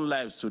our own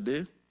lives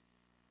today?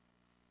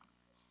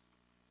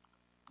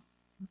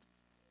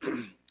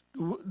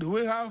 Do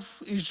we have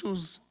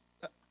issues?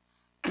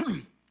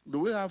 Do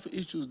we have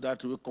issues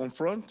that we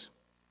confront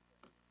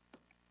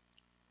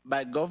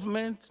by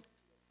government,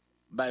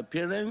 by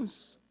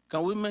parents?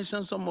 Can we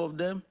mention some of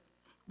them?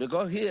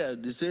 Because here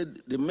they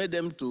said they made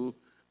them to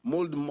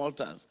mold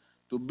mortars,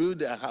 to build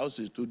their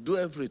houses, to do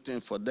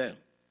everything for them,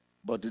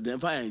 but they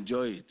never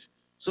enjoy it.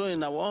 So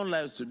in our own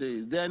lives today,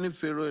 is there any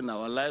Pharaoh in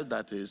our life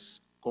that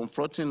is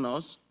confronting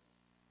us?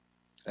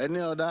 Any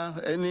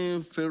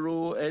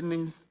Pharaoh,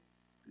 any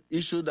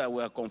issue that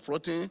we are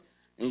confronting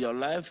in your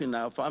life, in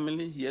our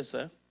family? Yes,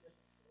 sir?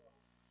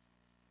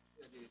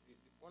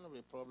 One of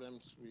the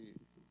problems we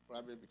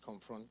probably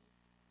confront,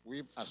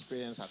 we as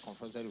parents are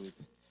confronted with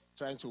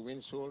trying to win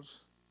souls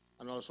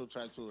and also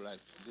try to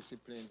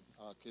discipline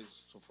our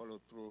kids to follow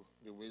through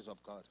the ways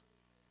of God.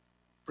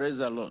 Praise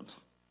the Lord.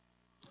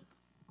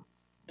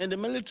 In the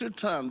military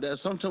term, there's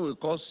something we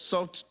call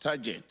soft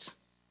target.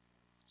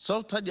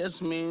 Soft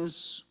targets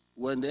means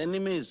when the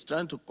enemy is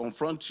trying to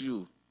confront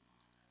you,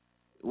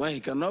 when he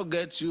cannot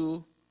get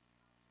you,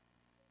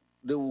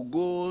 they will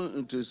go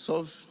into a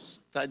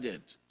soft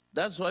target.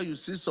 That's why you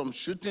see some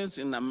shootings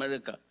in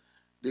America.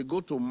 They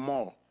go to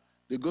mall,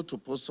 they go to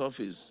post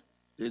office.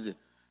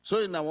 So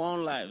in our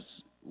own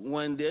lives,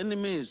 when the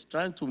enemy is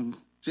trying to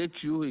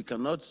take you, he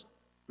cannot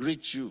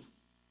reach you.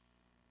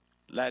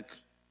 Like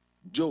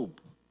Job.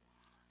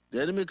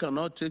 The enemy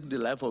cannot take the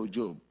life of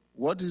Job.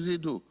 What did he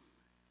do?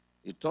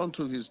 He turned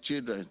to his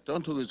children,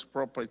 turned to his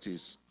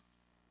properties.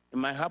 It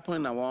might happen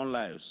in our own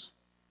lives,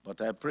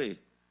 but I pray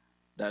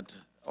that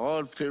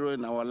all Pharaoh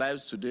in our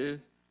lives today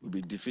will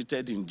be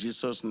defeated in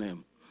Jesus'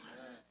 name.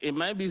 It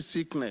might be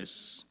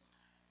sickness.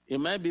 It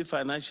might be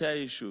financial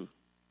issue.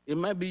 It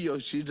might be your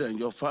children,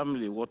 your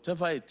family,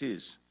 whatever it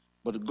is.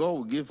 But God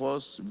will give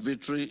us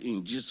victory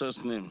in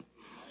Jesus' name.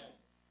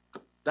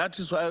 That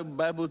is why the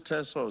Bible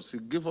tells us, He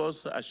gives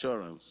us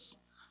assurance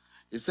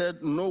He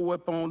said, no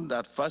weapon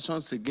that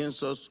fashions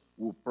against us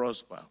will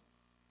prosper.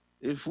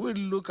 If we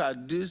look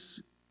at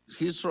this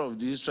history of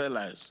the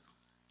Israelites,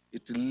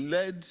 it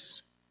led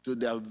to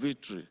their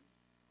victory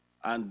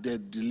and their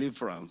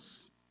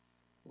deliverance.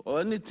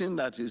 Or anything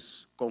that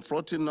is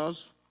confronting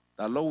us,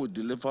 the Lord will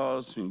deliver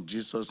us in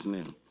Jesus'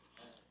 name.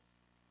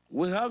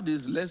 We have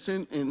this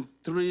lesson in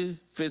three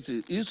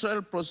phases: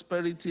 Israel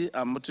prosperity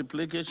and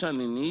multiplication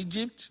in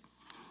Egypt.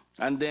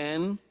 And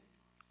then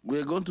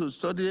we're going to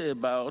study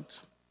about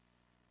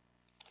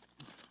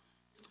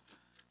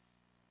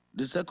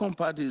the second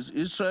part is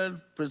Israel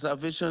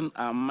preservation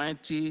and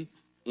mighty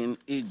in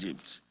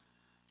Egypt.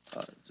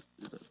 2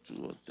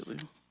 or 3.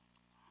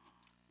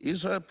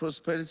 Israel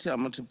prosperity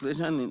and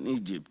multiplication in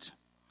Egypt.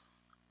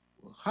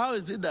 How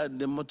is it that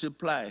they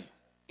multiply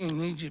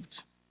in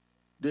Egypt?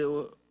 They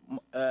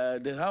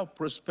have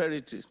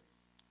prosperity.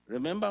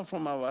 Remember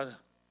from our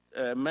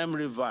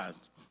memory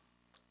verse,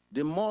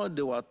 the more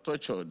they were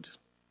tortured,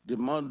 the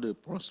more they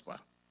prosper.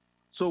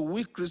 So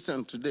we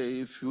Christians today,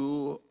 if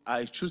you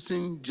are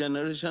choosing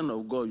generation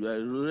of God, you are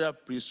a royal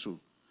priesthood.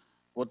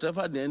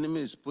 Whatever the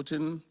enemy is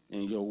putting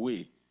in your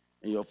way,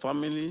 in your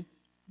family,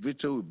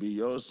 victory will be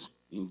yours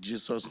in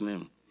Jesus'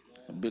 name.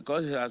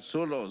 Because he has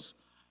told us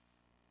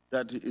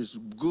that it's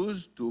good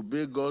to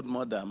obey God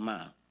more than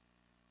man.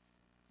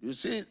 You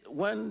see,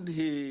 when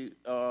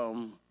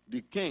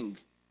the king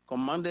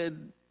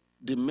commanded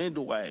the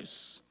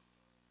midwives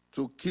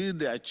to kill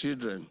their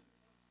children,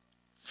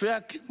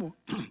 fear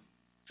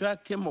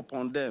came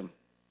upon them,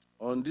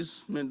 on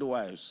these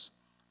midwives,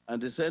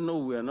 and they said, no,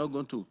 we are not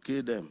going to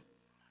kill them.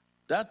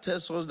 That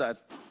tells us that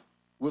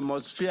we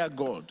must fear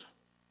God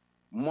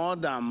more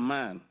than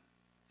man.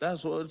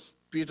 That's what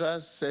Peter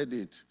said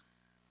it.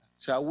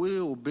 Shall we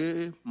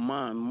obey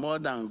man more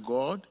than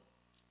God?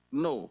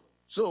 No.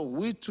 So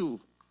we too,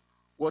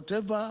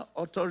 whatever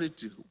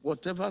authority,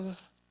 whatever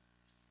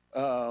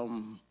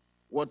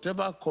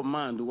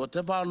command,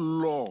 whatever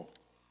law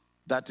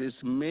that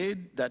is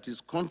made that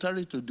is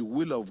contrary to the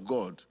will of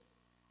God,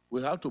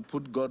 we have to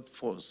put God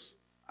first.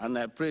 And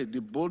I pray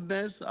the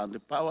boldness and the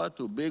power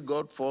to obey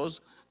God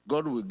first,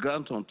 God will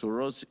grant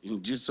unto us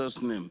in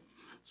Jesus' name.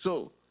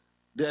 So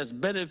there's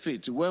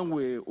benefit when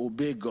we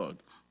obey God.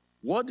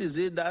 What is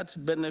it that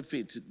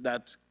benefit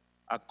that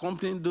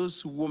accompanied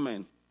those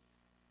women,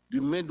 the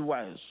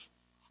midwives?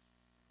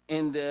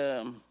 In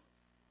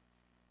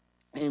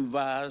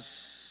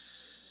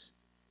verse,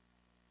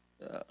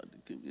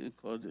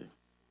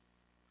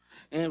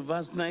 in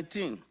verse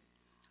 19,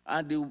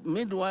 and the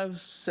midwife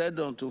said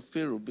unto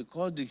Pharaoh,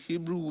 because the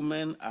Hebrew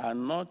women are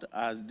not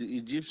as the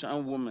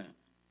Egyptian women,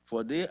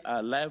 for they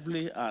are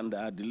lively and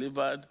are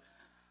delivered,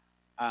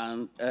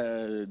 and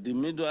the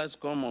midwives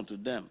come unto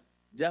them.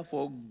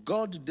 Therefore,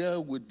 God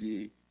dealt with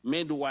the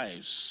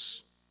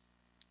midwives.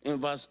 In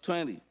verse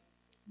 20,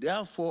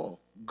 therefore,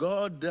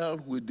 God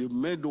dealt with the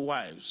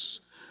midwives.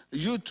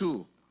 You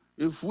too,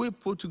 if we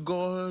put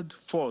God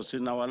first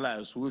in our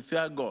lives, we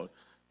fear God.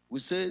 We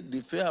say the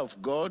fear of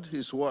God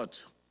is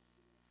what?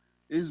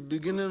 Is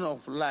beginning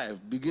of life,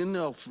 beginning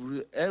of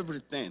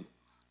everything.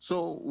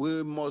 So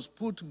we must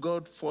put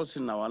God first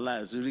in our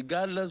lives,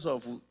 regardless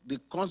of the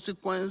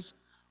consequence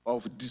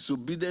of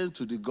disobedience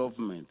to the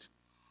government.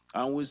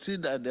 And we see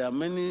that there are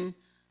many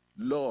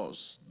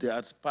laws they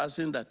are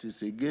passing that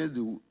is against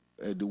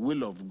the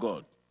will of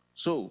God.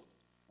 So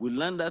we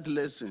learn that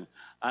lesson.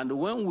 And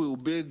when we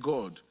obey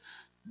God,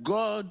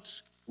 God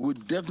will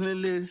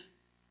definitely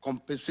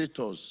compensate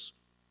us.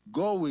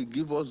 God will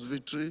give us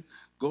victory.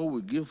 God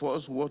will give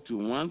us what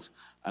we want,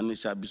 and it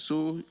shall be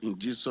so in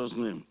Jesus'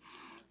 name.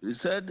 He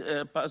said,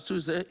 Pastor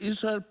said,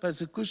 Israel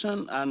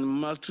persecution and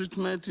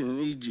maltreatment in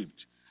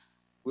Egypt.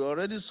 We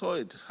already saw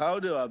it, how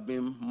they have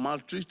been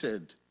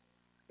maltreated.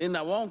 In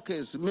our own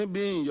case,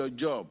 maybe in your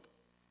job,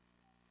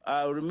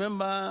 I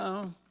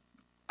remember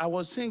I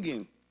was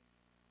singing,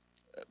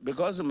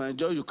 because in my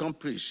job you can't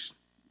preach,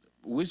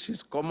 which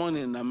is common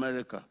in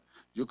America.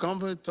 You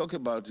can't talk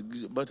about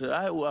it, but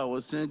I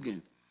was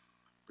singing.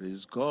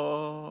 Praise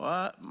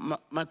God.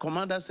 My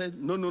commander said,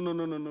 no,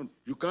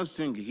 you can't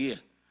sing here.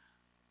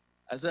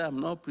 I said, I'm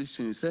not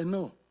preaching. He said,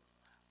 no.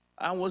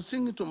 I was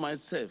singing to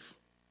myself.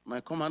 My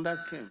commander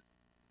came.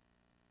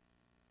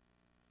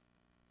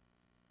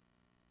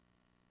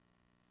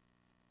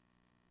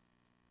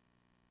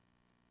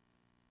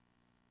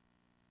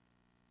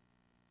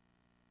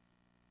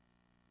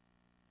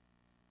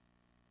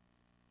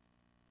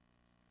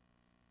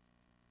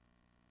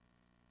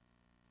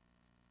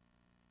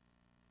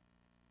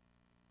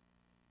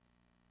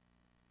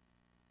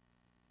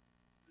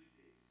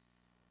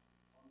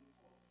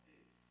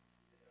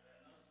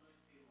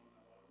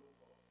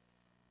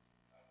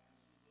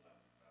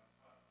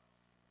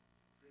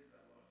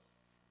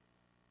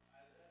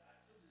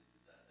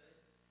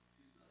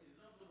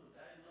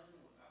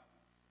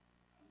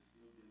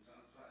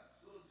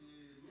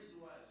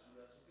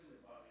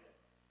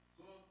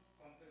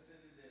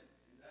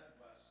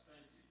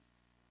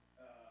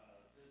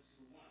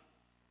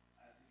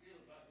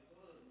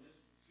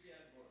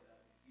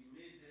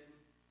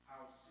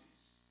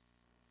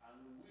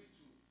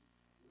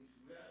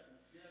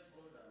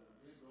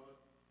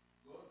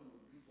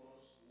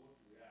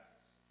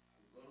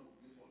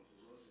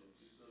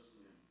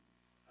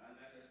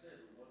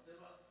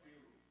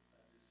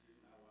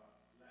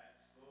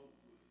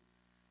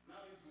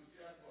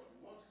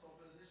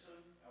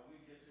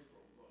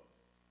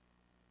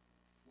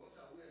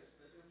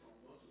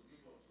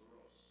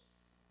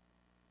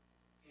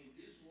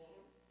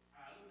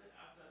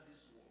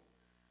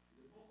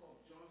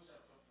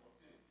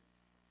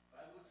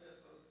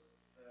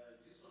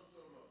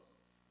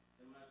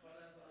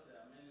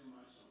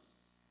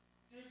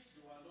 if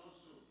you are not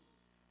so,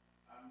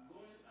 I'm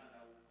going and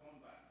I will come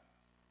back.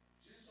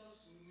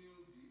 Jesus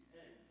knew the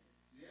end.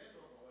 The end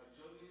of our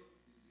journey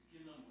is the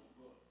kingdom of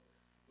God.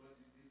 But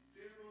the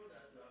Pharaoh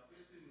that we are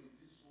facing in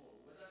this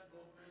world, whether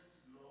government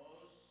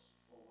laws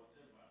or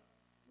whatever,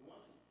 we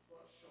want to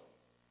cut short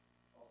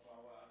of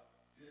our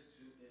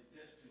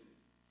destiny.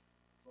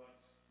 But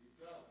the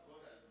fear of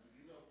God at the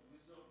beginning of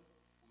wisdom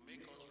will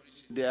make us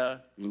reach there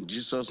in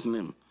Jesus'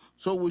 name.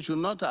 So we should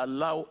not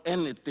allow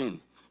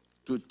anything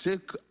to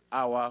take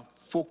our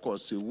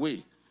focus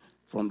away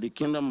from the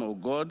kingdom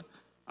of God,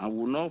 and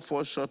will not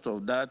fall short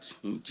of that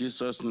in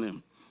Jesus'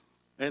 name.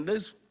 And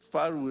this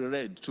part we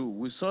read too,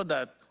 we saw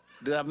that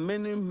there are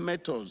many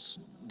methods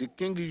the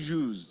king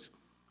used,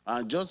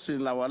 and just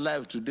in our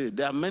life today,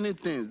 there are many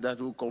things that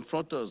will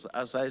confront us.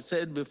 As I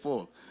said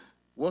before,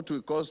 what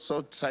we call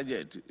soft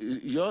target.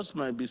 Yours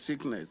might be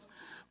sickness,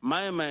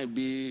 mine might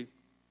be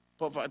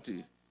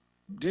poverty,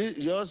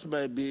 yours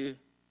might be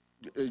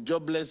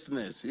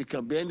joblessness. It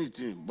can be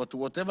anything, but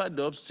whatever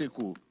the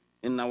obstacle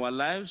in our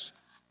lives,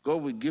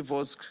 God will give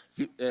us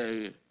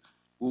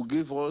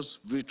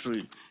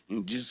victory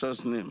in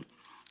Jesus' name.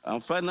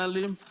 And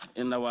finally,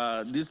 in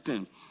our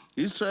thing,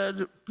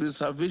 Israel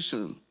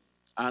preservation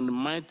and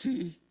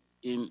mighty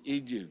in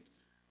Egypt.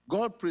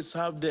 God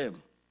preserved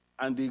them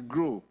and they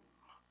grow.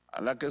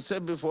 And like I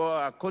said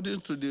before,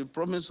 according to the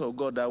promise of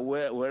God, that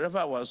wherever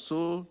our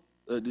soul,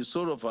 the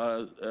sole of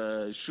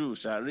our shoe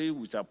shall reach,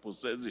 we shall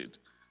possess it.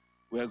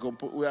 We are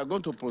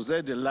going to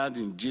possess the land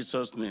in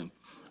Jesus' name.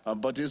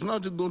 But it's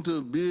not going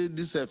to be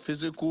this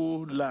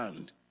physical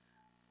land.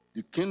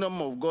 The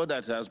kingdom of God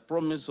that has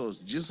promised us,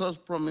 Jesus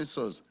promised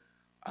us,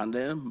 and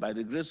then by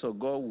the grace of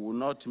God, we will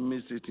not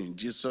miss it in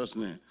Jesus'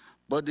 name.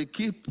 But the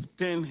key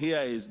thing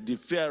here is the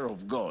fear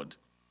of God.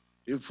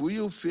 If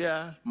we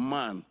fear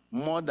man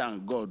more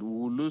than God, we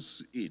will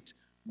lose it.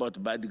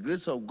 But by the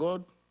grace of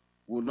God,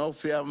 we will not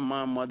fear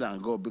man more than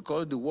God,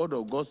 because the word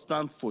of God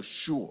stands for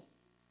sure.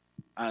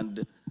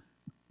 And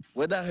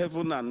whether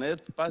heaven and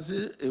earth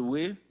passes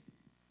away,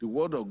 the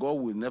word of God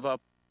will never.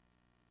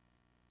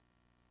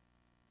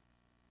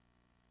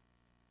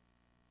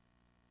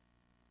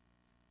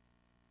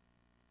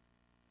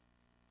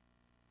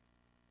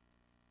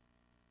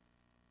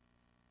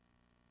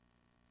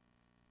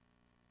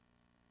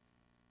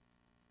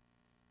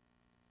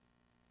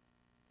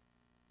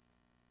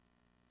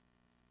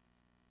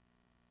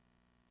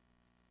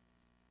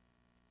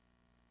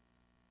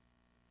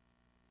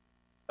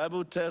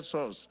 Bible tells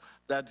us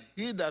that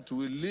he that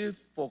will live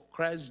for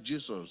Christ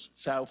Jesus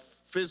shall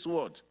face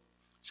what?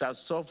 Shall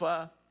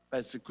suffer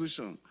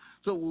persecution.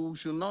 So we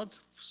should not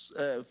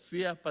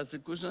fear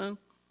persecution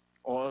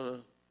or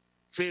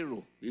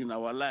Pharaoh in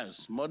our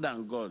lives more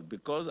than God,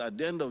 because at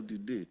the end of the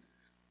day,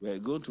 we are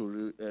going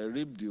to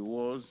reap the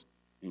rewards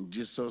in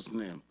Jesus'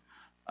 name.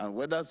 And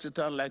whether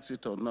Satan likes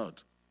it or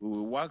not, we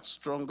will work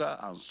stronger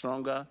and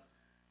stronger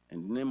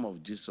in the name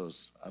of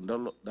Jesus. And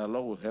the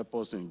Lord will help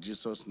us in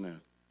Jesus'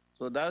 name.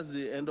 So that's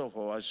the end of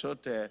our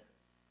short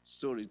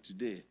story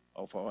today,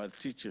 of our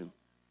teaching.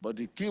 But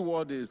the key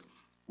word is,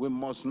 we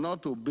must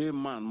not obey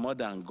man more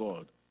than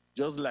God,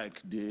 just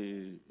like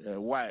the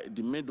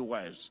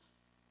midwives.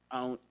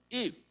 And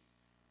if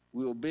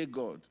we obey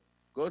God,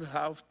 God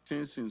have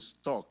things in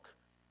stock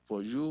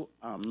for you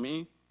and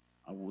me,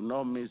 and will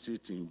not miss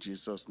it in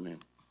Jesus' name.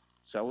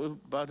 Shall we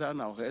bow down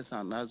our heads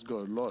and ask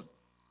God, Lord,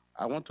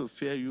 I want to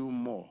fear you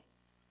more.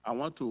 I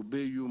want to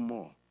obey you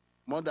more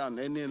than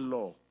any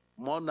law,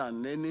 more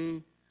than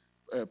any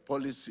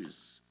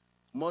policies,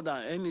 more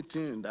than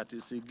anything that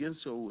is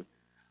against your way.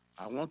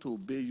 I want to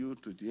obey you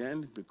to the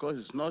end, because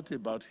it's not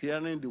about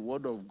hearing the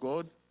word of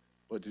God,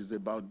 but it's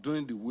about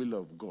doing the will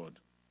of God.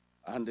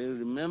 And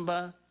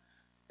remember,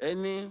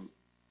 any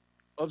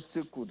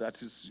obstacle that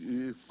is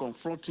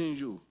confronting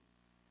you,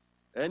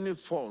 any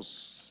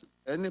force,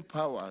 any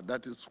power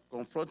that is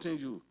confronting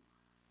you,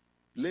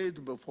 lay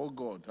it before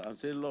God and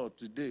say, Lord,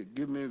 today,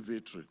 give me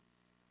victory.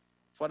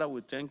 Father,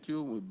 we thank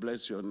you. We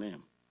bless your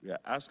name. We are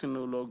asking,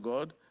 O Lord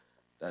God,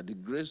 that the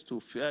grace to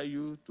fear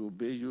you, to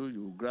obey you,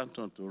 you will grant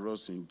unto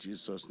us in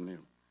Jesus'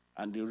 name.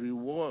 And the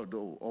reward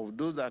of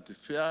those that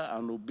fear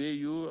and obey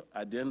you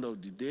at the end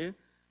of the day,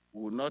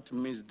 we will not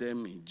miss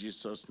them in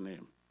Jesus'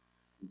 name.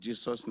 In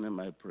Jesus' name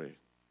I pray.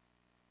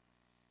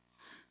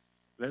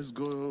 Let's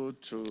go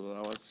to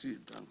our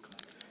seat and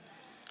class.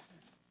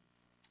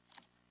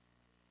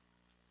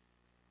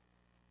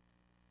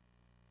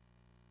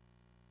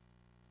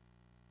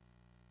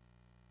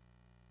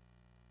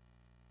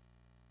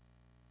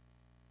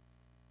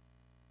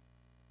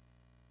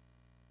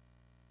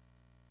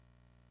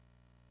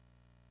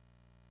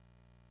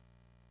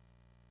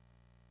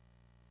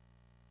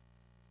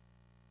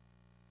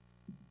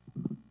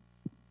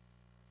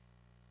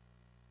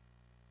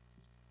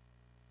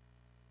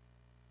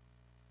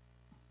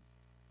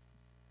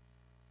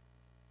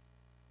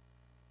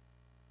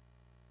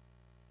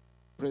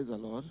 Praise the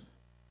Lord.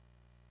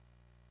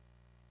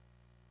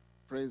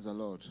 Praise the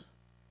Lord.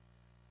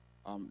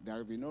 There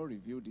will be no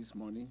review this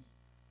morning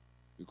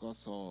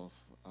because of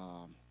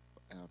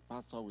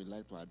pastor would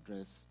like to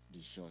address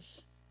the church.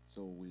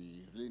 So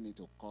we really need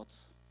to cut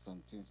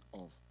some things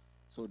off.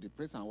 So the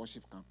praise and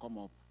worship can come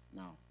up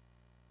now.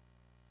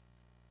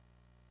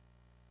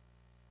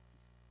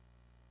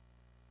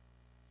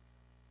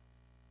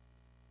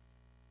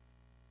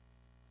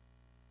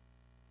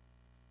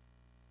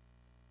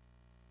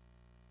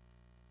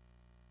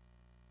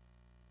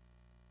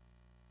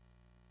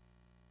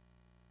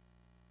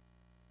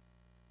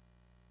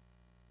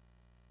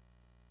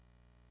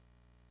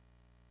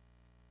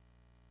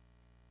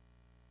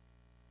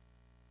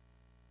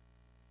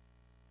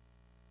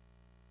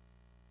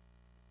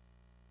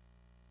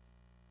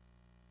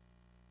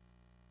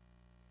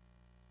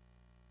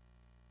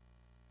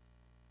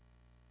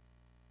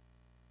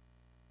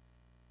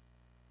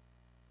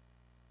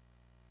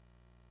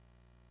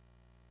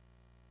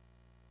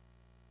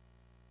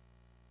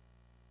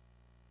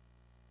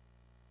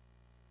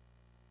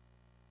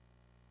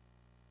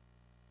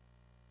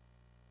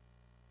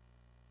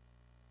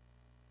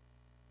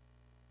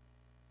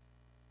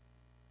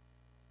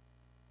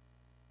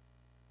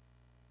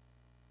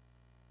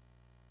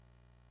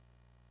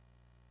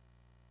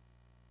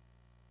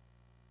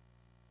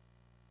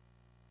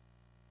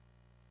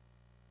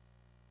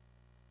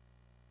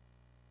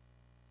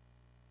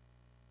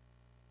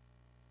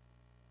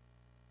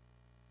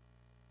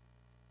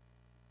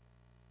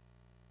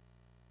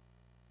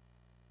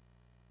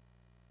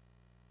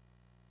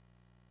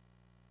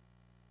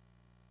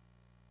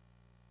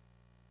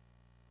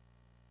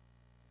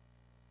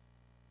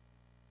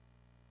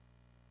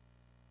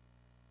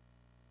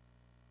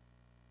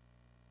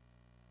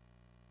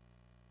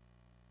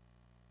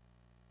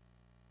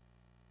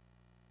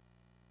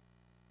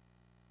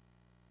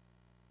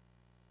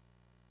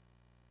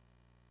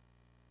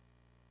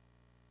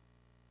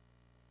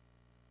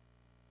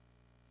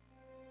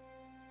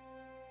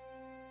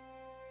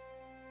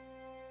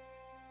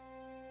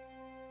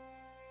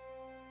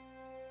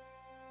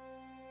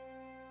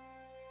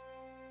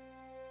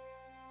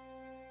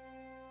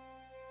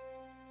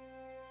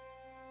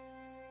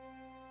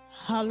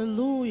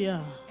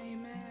 Hallelujah.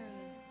 Amen.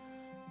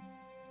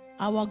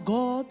 Our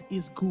God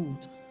is good. All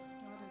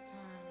the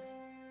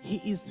time. He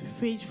is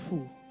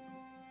faithful.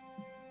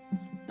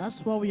 That's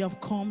why we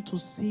have come to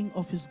sing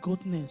of his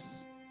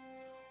goodness.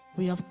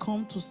 We have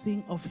come to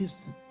sing of his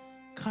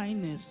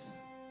kindness.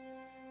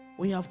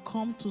 We have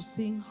come to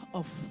sing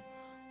of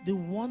the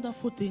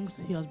wonderful things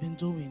he has been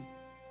doing.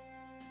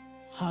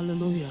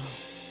 Hallelujah.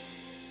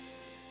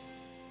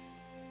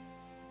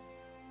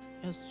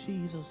 Yes,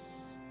 Jesus.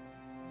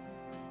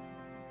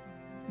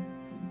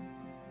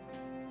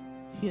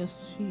 Yes,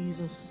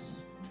 Jesus.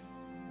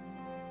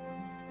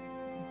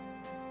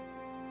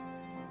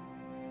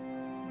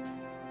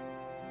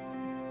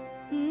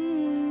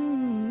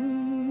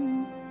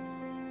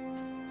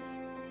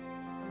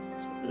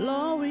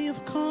 Lord, we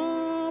have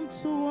come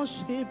to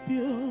worship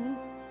you.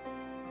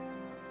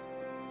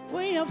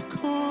 We have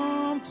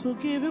come to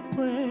give you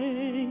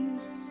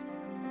praise.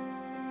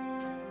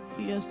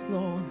 Yes,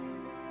 Lord.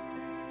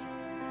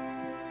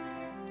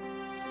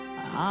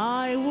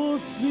 I will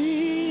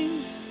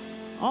sing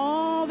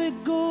all the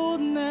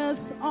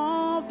goodness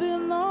of the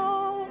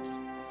Lord.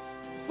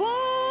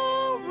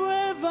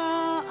 Forever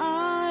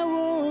I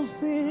will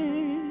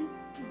sing.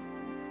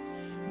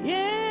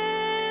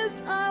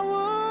 Yes, I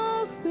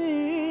will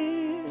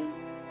sing.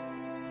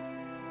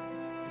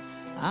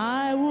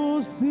 I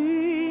will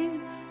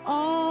sing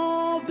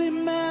of the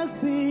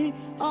mercy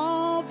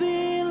of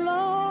the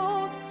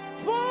Lord.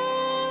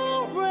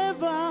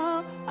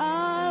 Forever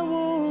I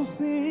will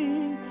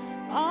sing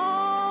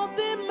of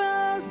the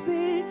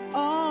mercy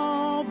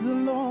of the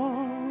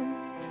Lord.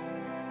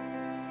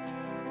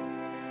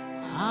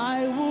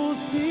 I will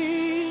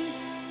sing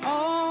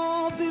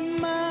of the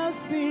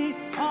mercy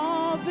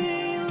of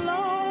the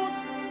Lord.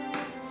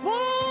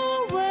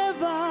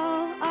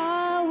 Forever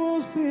I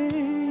will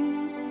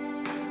sing.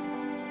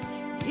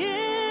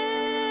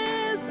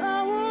 Yes,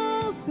 I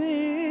will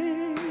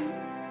sing.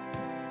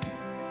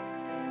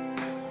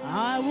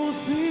 I will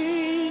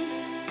sing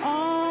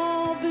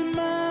of the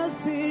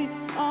mercy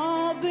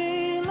of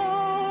the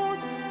Lord.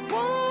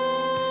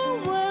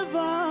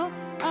 Forever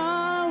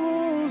I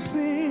will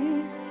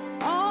sing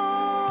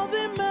of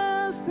the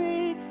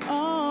mercy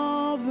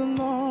of the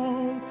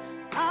Lord.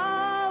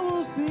 I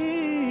will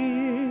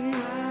sing.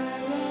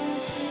 I will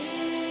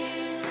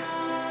sing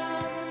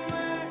of the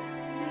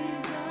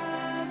mercies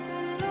of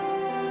the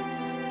Lord.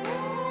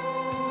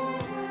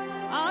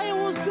 I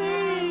will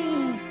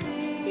sing.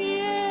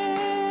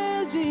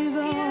 Yeah, Jesus.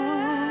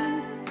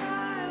 Yes,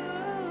 I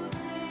will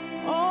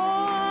sing. Oh,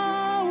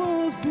 I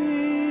will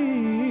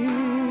sing.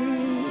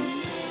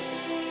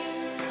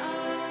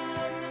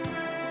 Of the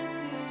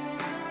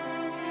mercies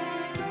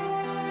of the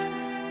Lord.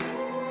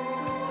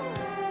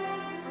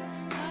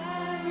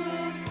 I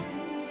will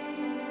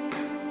sing.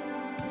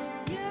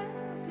 Yes,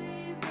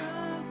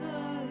 of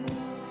the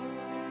Lord.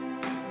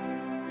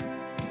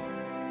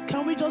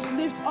 Can we just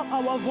lift up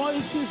our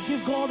voices,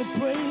 give God the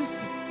praise?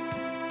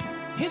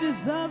 He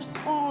deserves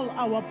all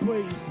our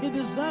praise. He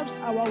deserves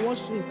our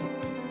worship.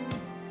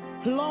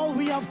 Lord,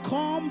 we have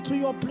come to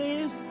your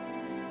place.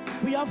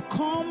 We have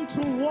come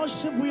to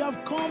worship. We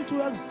have come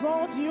to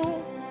exalt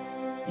you.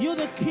 You're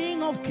the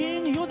King of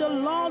kings. You're the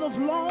Lord of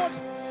lords.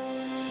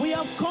 We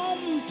have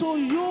come to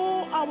you,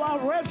 our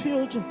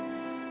refuge.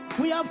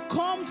 We have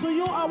come to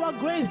you, our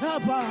great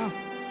helper.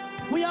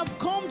 We have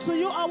come to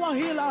you, our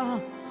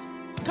healer.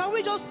 Can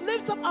we just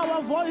lift up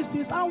our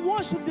voices and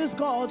worship this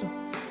God?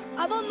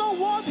 I don't know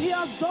what he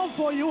has done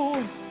for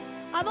you.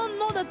 I don't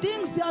know the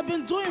things he has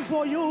been doing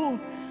for you.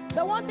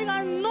 The one thing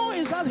I know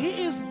is that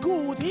he is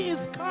good, he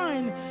is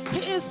kind, he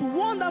is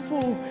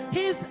wonderful,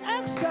 he is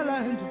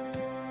excellent.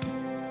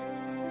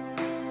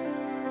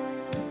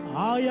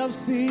 I have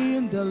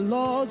seen the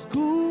Lord's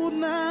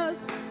goodness,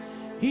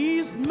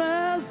 his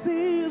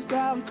mercies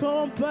and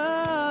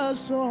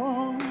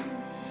compassion.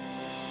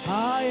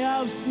 I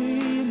have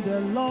seen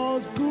the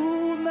Lord's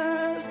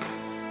goodness.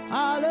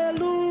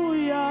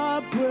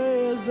 Hallelujah,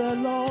 praise the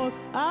Lord.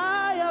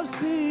 I have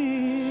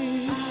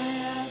seen the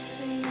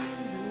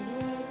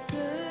Lord's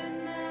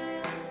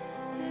goodness,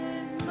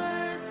 his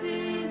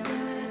mercies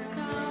and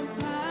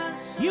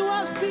compassion. you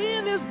have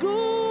seen his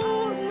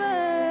goodness.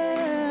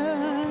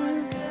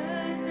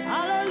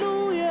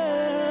 Hallelujah.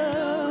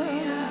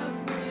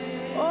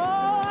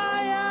 Oh,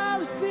 I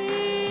have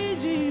seen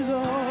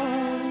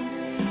Jesus.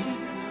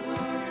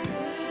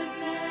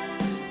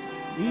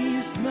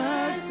 His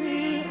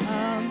mercy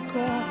and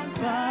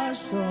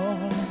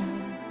compassion.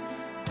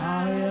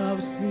 I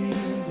have seen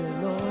the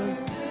Lord.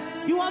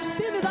 You have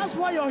seen it, that's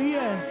why you're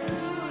here.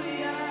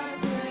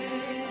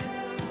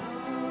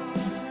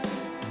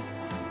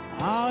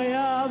 I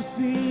have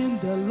seen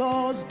the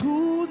Lord's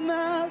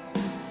goodness,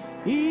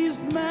 his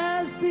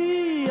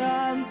mercy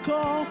and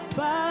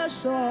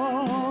compassion.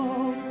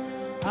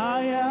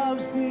 I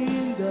have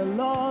seen the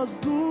Lord's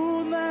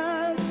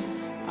goodness.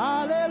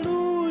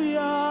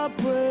 Hallelujah,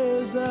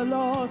 praise the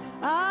Lord.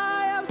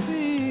 I have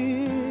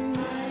seen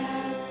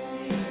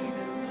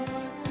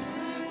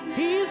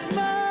his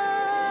mercy.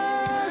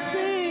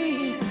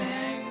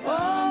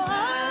 Oh,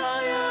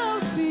 I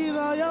have seen,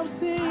 I have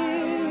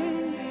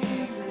seen.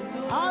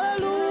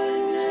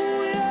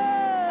 Hallelujah.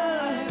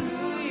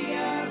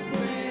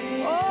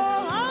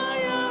 Oh, I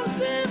have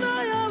seen,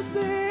 I have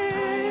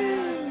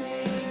seen.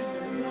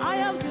 I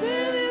have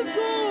seen his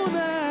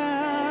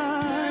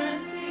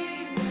goodness.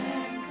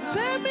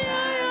 Tell me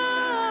I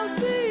have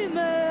seen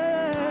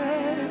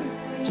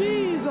it.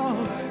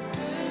 Jesus.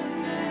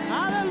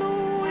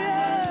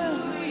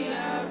 Hallelujah.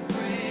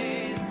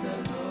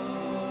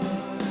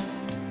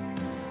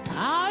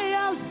 I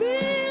have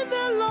seen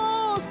the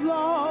Lord's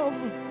love,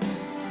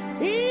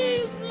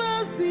 his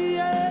mercy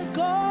and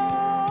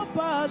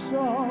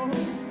compassion.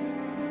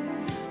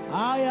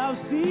 I have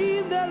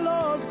seen the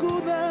Lord's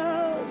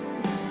goodness.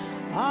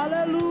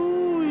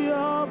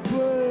 Hallelujah,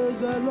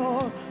 praise the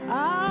Lord.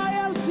 I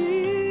have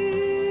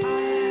seen.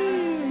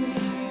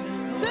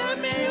 Tell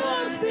me you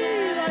have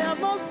seen. I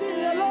have not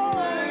seen the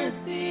Lord.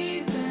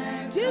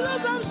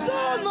 Jesus, I'm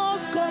shown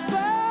us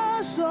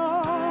compassion.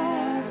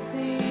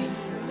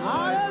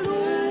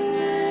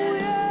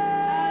 Hallelujah.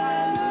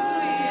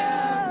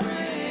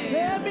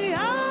 Tell me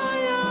I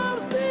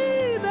have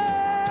seen it.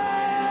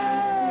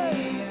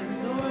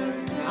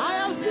 I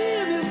have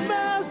seen his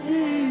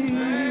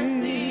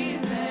mercy.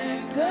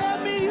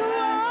 Tell me you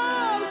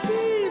have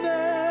seen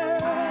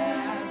it.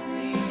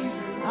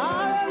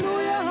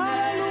 Hallelujah,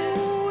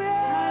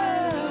 hallelujah.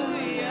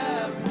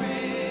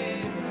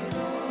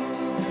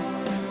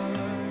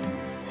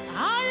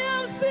 I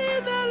have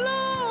seen the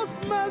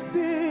Lord's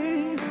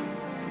mercy.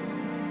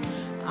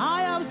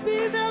 I have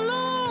seen the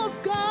Lord's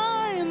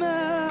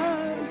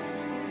kindness.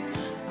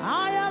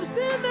 I have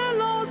seen the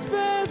Lord's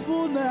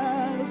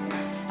faithfulness.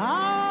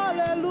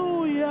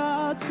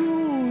 Hallelujah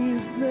to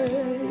his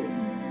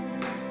name.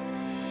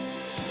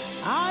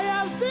 I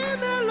have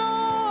seen the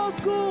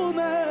Lord's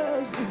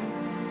goodness,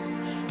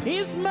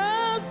 his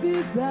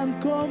mercies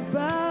and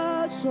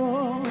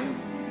compassion.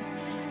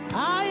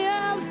 I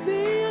have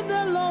seen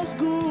the Lord's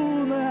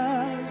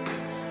goodness.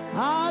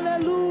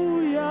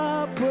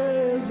 Hallelujah,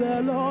 praise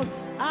the Lord.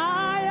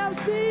 I have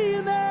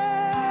seen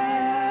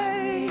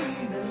it.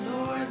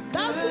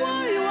 That's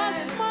why you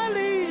are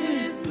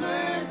smiling.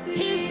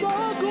 He's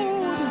so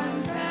good.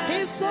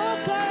 He's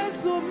so kind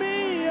to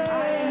me.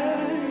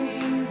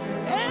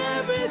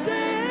 Every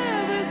day,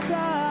 every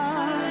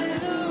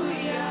time.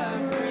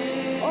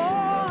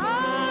 Oh,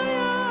 I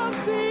have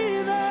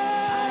seen it.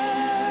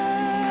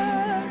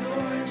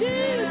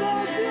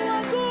 Jesus, you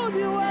are good,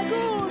 you are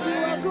good,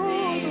 you are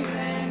good.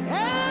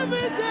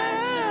 Every day,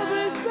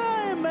 every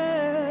time.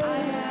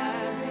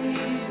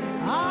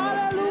 I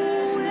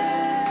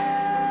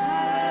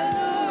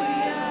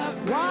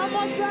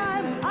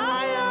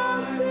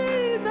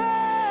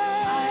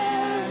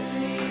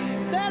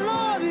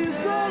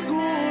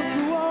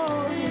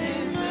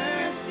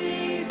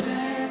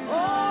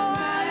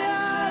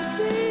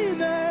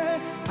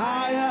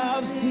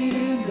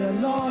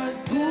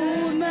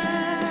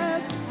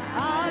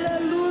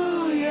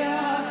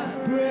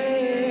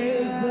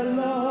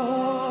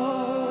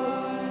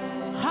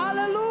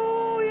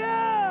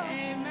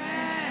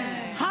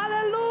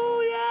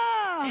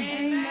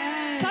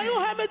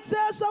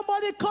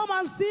Everybody come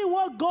and see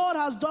what God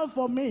has done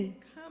for me.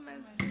 Come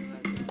and see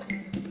what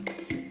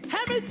God.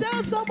 Let me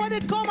tell somebody,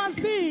 come and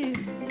see.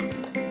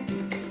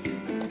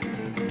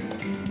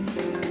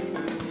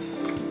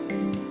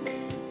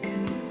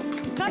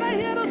 Can I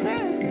hear those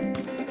hands?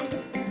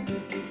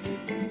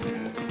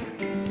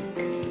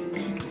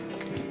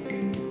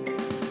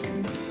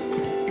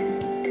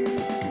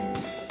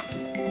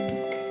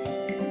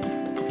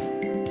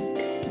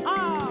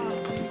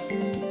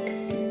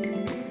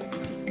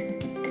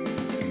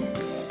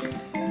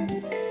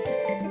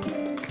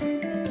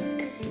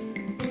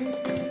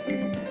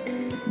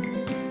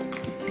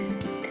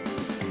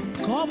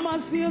 Come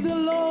and see the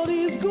Lord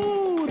is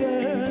good.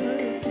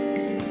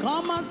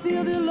 Come and see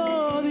the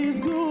Lord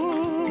is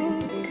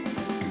good.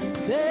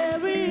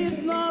 There is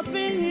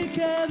nothing He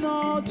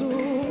cannot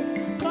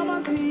do. Come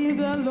and see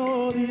the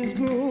Lord is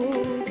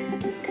good.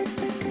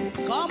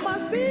 Come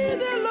and see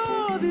the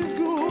Lord is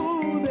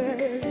good.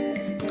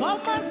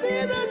 Come and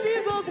see that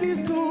Jesus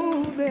is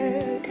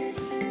good.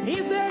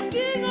 He's the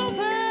King of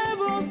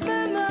heaven.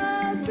 Stand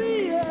and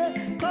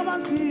see. Come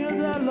and see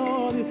the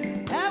Lord.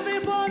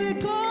 Everybody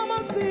come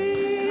and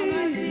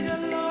see.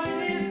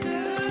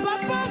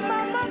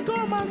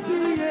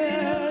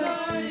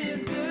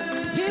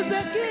 He's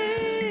the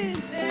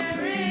King.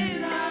 There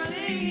is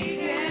nothing He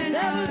cannot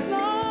There is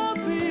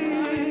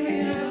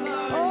nothing.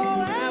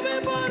 Oh,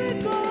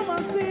 everybody come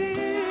and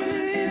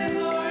see.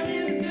 The Lord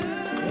is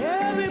good.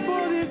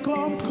 Everybody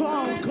come.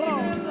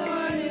 The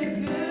Lord is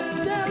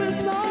good. There is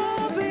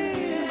nothing.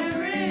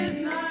 There is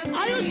nothing.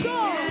 Are you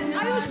sure?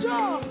 Are you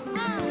sure?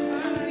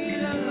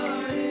 The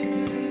Lord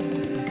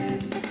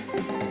is good.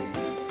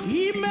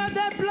 He made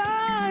the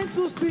blind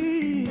to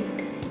see.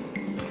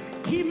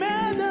 He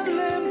made the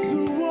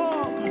lame to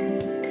walk.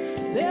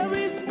 There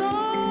is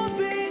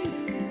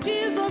nothing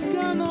Jesus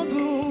cannot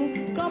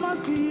do. Come and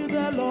see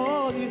the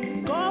Lord.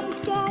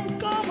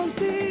 Come and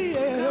see.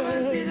 Come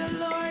and see the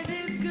Lord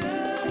is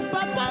good.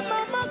 Papa,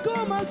 mama,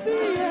 come and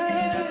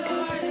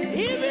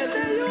see. Even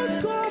the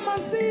youth come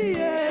and see.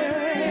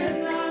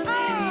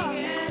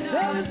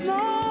 There is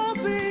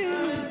nothing.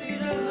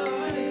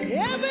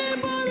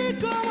 Everybody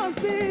come and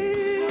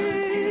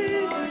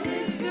see.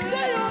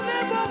 Tell your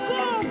neighbor,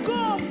 come.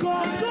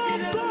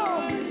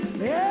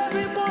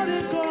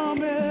 Everybody come.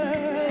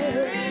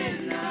 There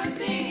is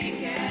nothing He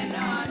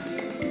cannot do.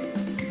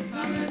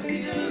 Come and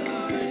see the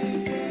Lord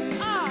is good.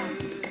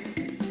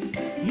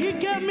 He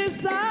gave me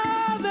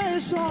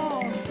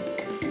salvation.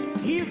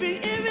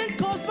 Even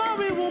caused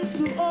my wombs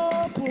to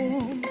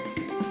open.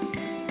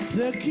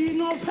 The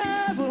King of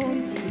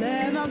heaven,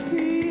 let us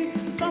see.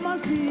 Come and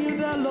see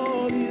the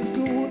Lord is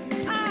good.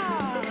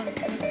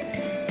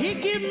 He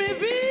give me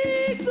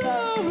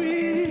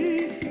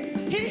victory.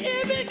 He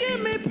even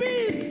give me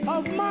peace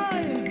of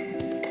mind.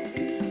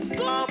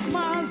 Come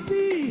and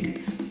see.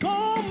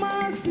 Come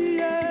and see.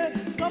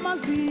 Come and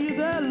see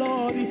the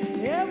Lord.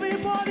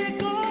 Everybody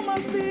come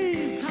and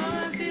see. Come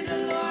and see the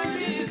Lord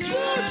is good.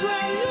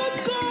 Children,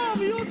 youth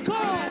come.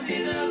 Come and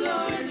see the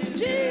Lord is good.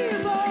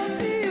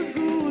 Jesus is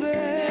good.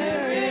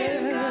 There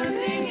is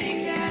nothing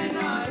He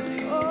cannot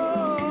do.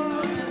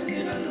 Oh, Come and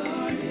see the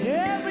Lord is good.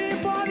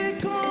 everybody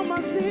come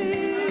and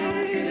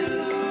see. The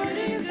Lord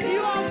is good.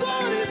 You are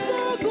God is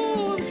so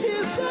good.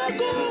 He's so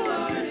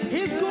good.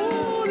 He's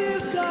good.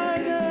 He's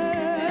kind.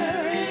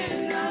 There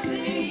is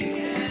nothing He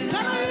cannot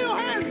Can I hear your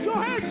hands?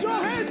 Your hands.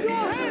 Your hands. Your do.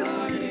 hands. The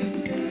Lord is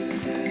good.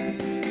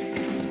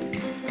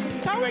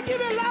 Can we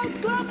give a loud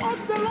clap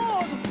unto the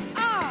Lord?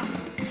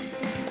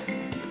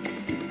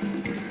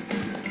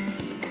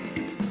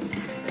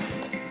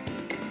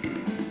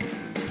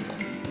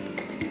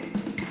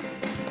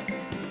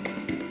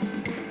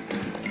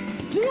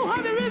 Do you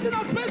have a reason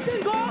of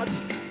praising God?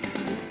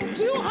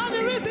 Do you have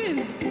a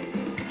reason?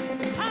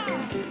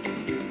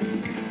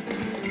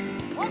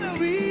 What a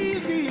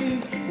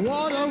reason!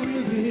 What a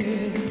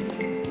reason!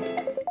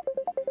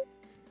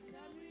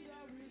 Tell me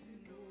the reason,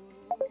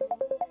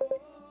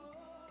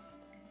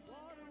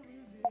 what a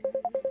reason!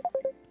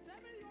 Tell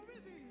me your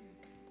reason!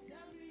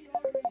 Tell me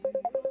your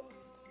reason,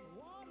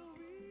 what a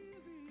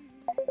reason!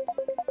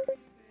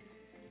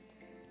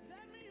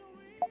 Tell me your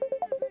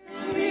reason!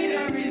 Tell me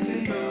the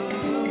reason,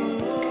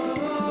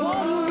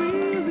 What a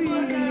reason!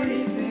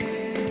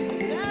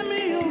 Tell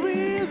me your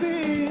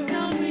reason!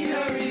 Tell me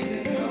the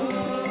reason,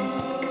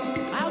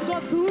 I've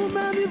got too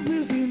many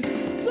reasons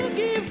to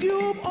give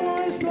you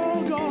praise,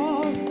 oh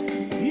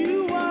God.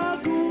 You are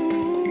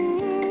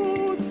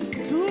good.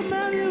 Too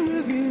many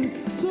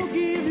reasons to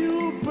give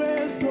you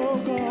praise, oh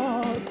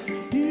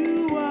God.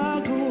 You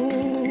are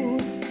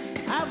good.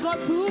 I've got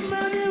too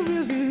many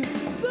reasons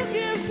to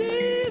give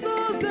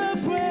Jesus the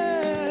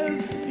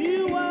praise.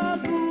 You are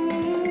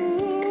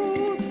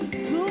good.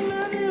 Too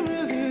many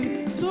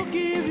reasons to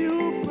give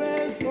you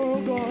praise,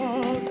 oh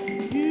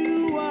God.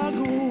 You are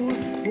good.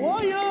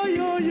 Oh, yo,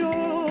 yo, yo.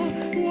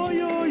 Oh,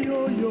 yo,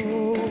 yo, yo.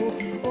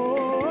 Oh,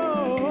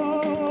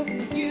 oh,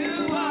 oh.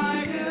 you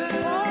are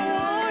good.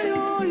 Oh,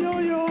 yo, yo,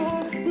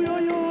 yo. Yo,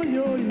 yo,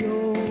 yo,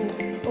 yo.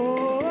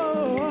 Oh,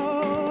 oh,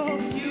 oh.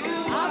 You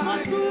I've got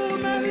are too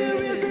many I've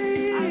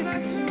reasons.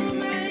 got too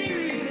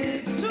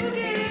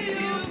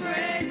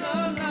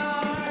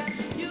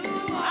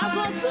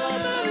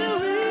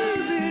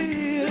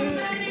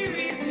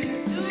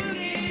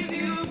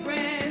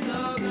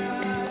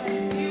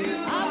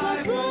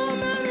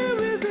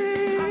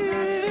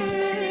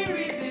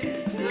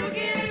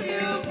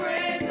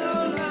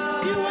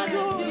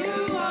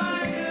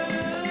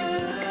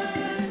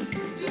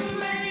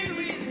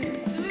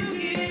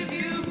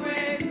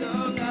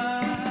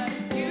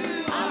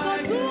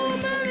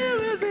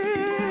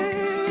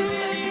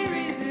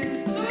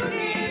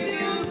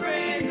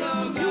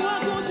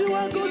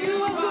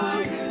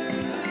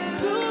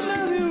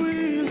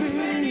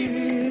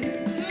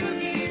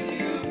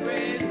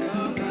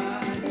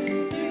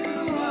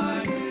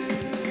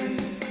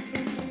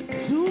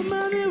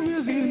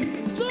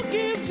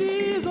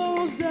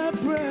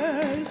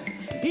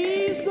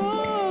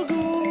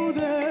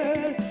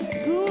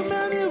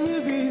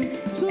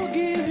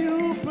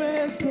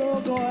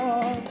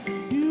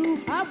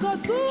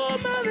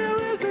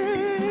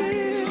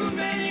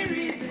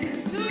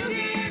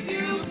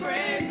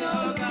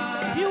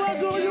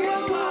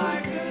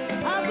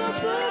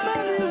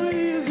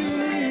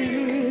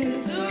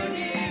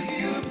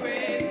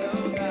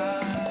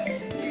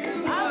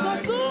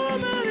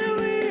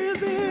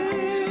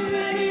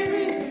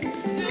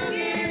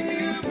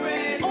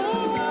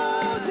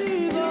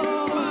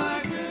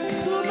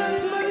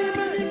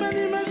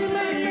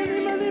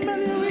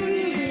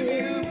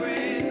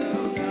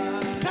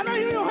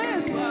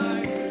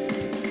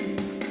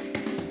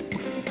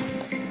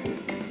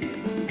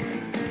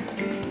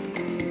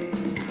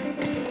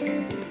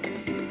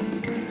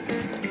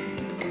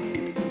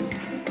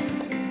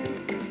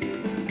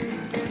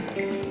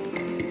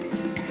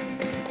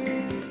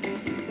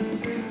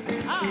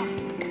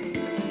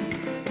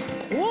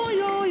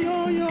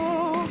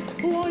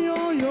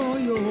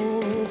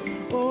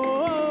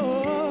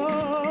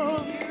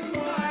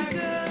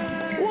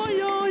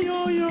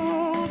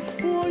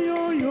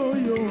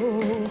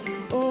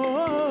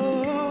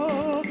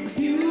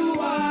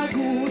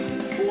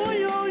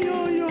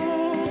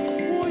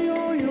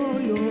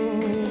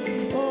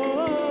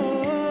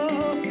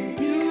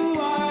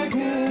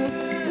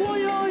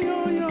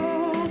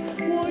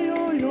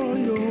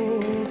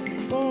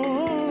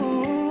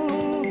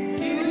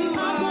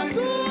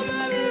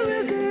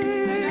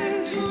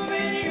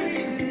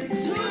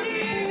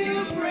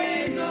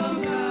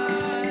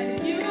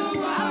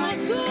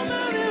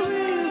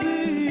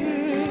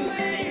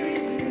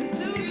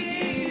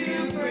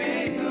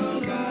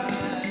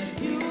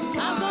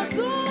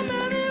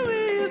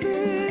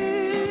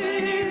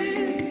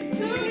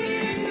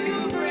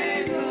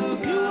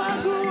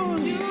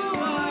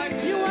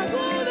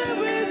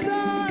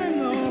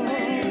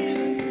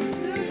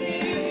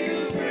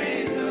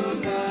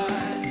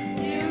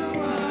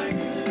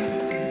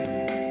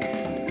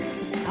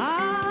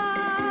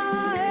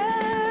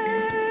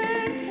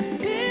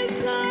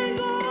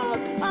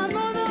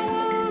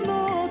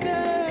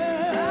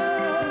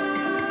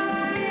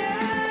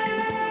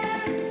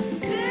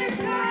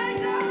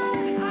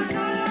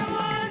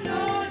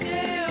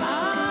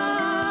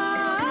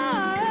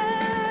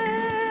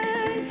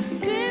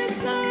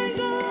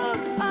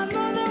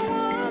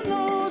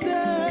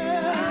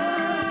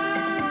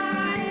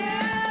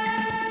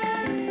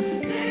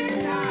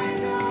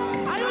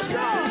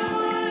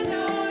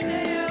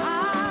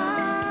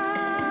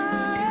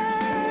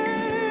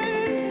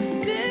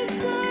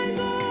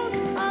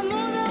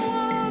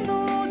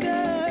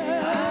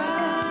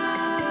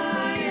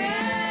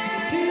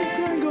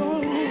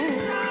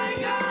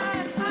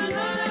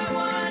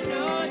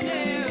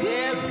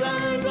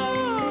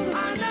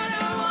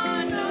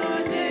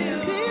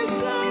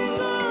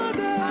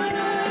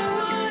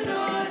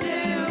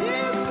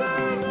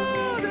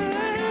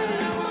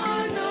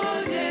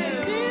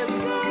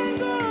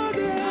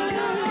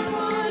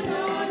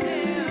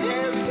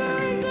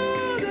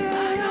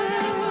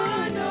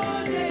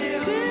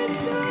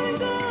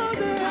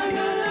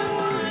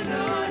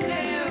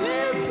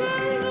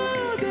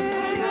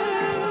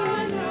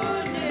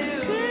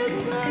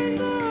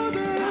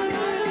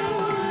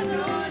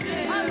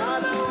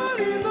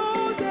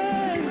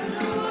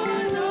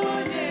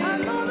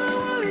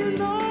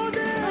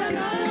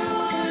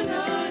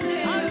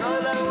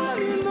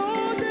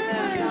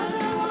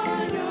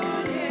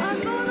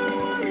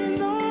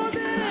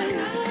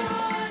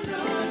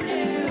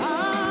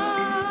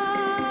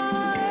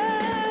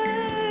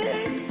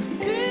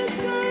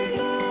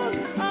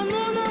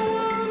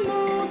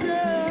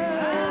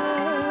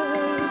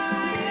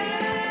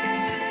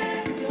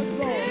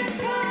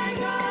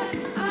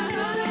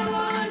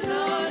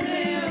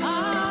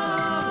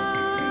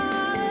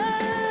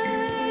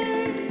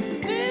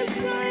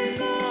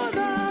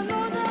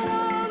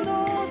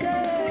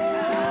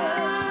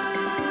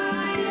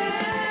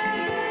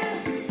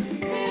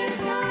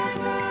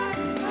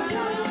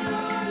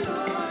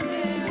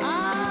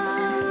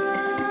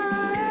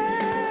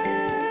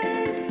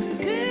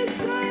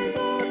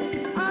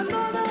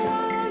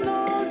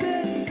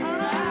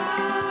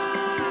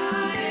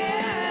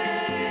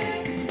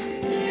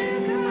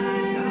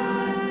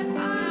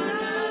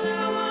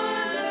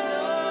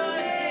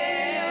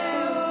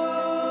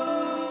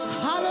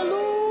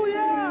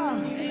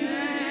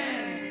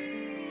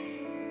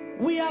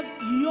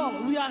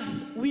God,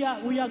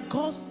 we are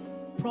God's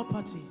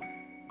property.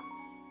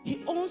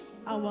 He owns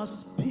our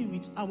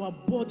spirit, our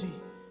body,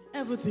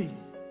 everything.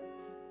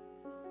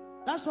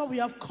 That's why we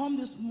have come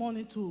this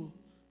morning to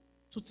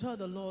tell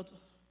the Lord,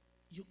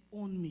 you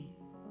own me.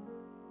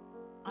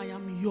 I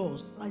am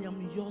yours. I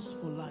am yours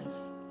for life.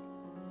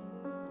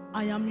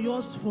 I am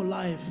yours for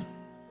life.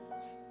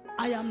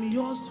 I am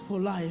yours for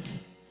life.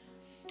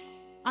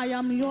 I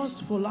am yours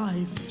for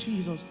life,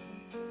 Jesus.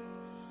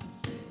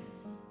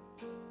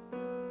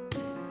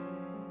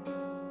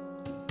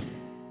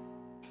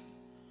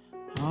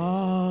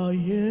 I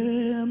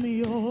am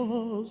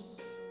yours.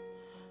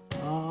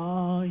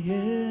 I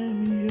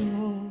am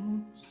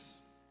yours.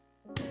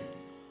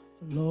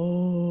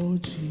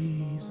 Lord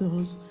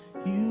Jesus,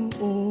 you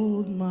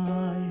hold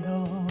my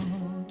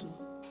heart.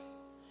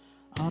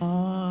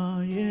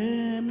 I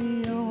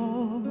am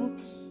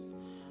yours.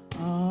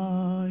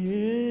 I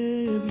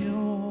am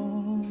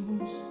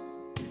yours.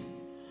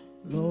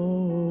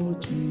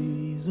 Lord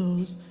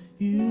Jesus,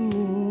 you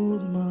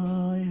hold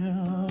my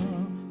heart.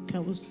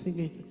 Can we sing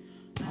it?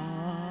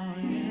 I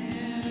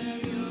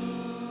am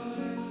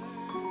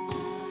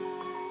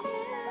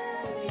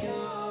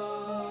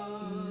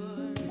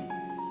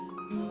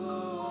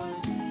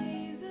Lord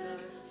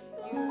Jesus,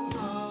 you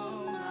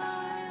hold my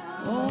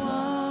heart. oh,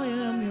 I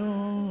am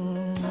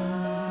yours.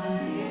 I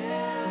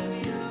am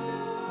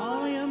yours.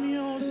 I am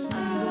yours, Jesus.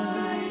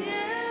 I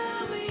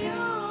am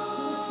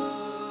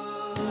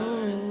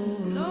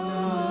yours.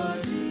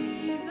 Lord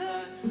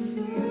Jesus,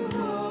 you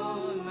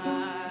hold my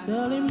heart.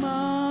 Tell him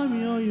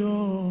I'm yours.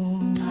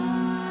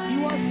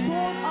 You are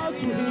sold out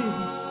to him.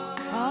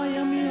 I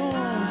am yours.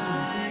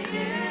 I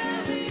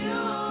am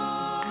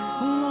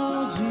yours.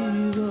 Lord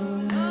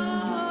Jesus.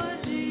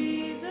 Lord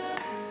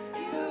Jesus,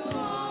 you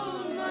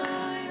hold my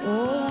heart.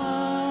 Oh,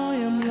 I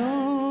am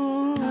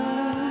yours.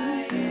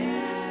 I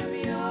am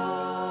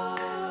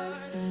yours.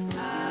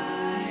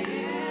 I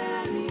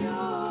am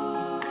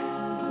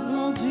yours.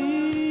 Lord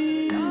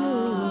Jesus.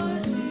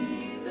 Lord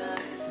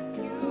Jesus,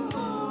 you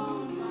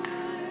hold my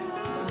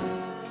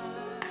heart.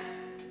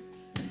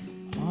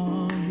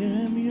 I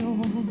am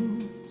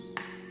yours.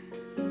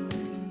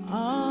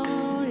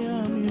 I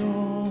am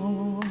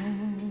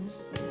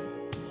yours.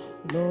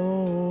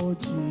 Lord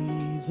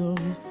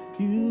Jesus,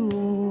 you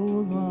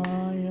hold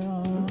my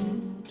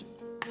heart.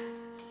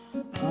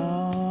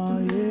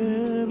 I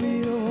am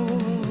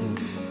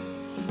yours.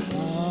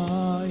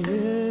 I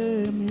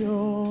am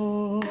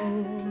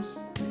yours.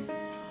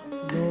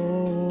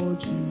 Lord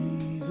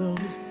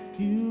Jesus,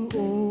 you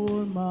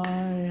hold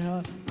my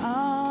heart.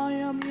 I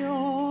am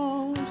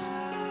yours.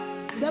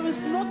 There is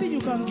nothing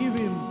you can give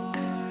him.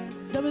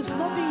 There is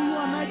nothing you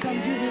and I can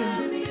give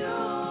him.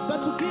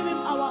 But to give him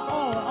our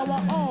all,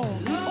 our all.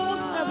 He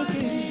owns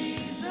everything.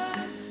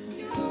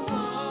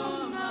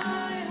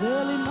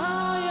 Tell him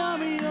I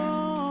am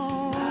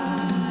yours.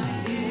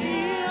 I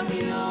am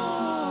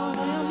yours.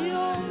 I am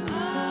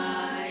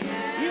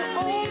yours. You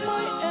own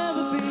my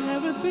everything,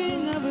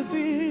 everything,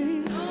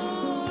 everything.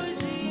 Lord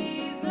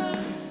Jesus,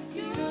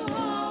 you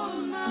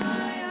hold my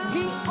heart.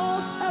 He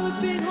owns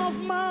everything of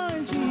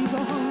mine,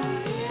 Jesus.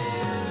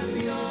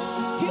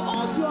 He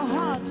owns your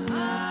heart.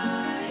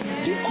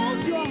 He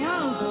owns your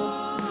hands.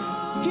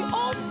 He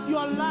owns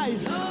your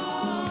life.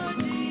 Lord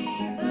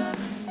Jesus,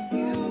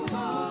 you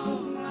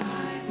hold my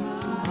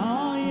heart.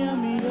 I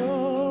am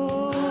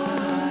yours.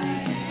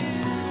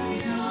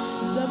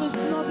 There is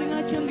nothing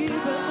I can give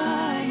but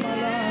all my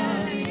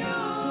life.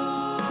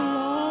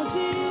 Lord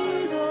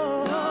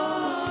Jesus.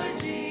 Lord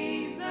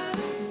Jesus,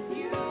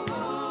 you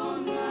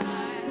hold my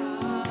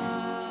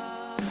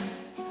heart.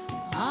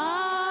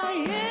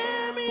 I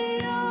am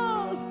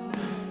yours.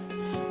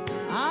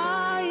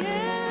 I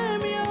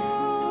am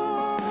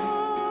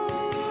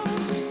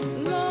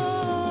yours.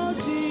 Lord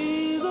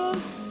Jesus,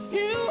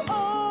 you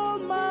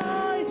hold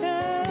my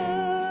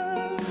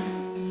hand.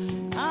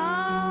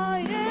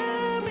 I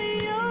am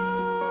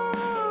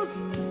yours.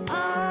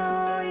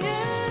 I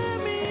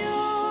am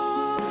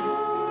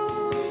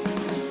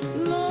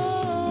yours.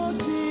 Lord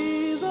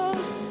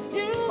Jesus,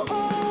 you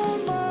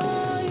hold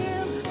my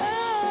hand. I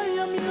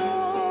am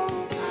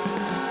yours.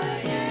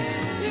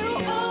 You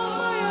own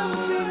my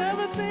everything,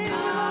 everything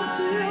belongs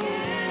to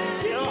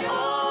you. You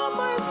own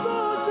my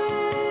soul,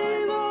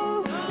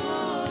 Jesus.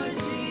 Lord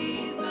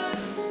Jesus,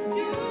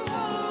 you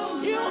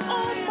hold You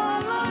own my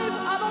life.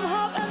 I don't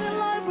have any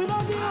life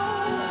without you.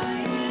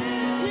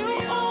 You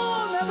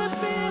own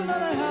everything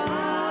that I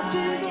have,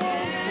 Jesus.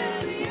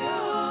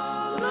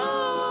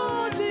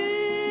 Lord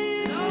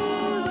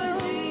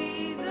Jesus.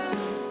 Jesus,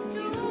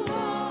 you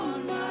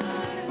hold my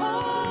heart.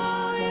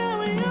 Oh, yeah,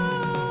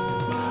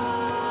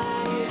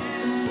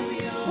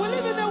 we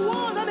live in a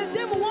world that the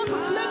devil wants to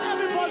claim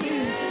everybody.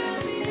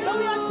 But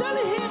we are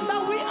telling him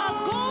that we are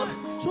God's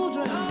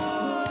children.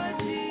 Lord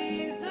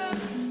Jesus,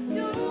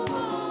 you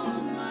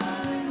hold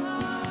my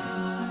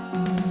heart.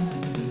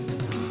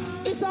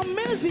 It's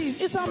amazing.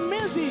 It's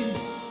amazing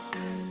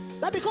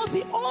that because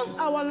he owns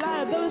our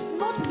life, there is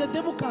nothing the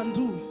devil can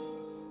do.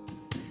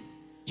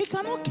 He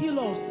cannot kill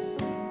us.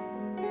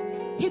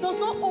 He does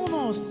not own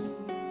us.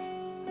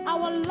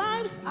 Our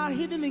lives are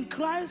hidden in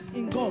Christ,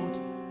 in God.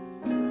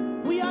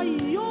 We are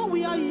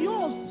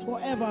yours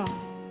forever.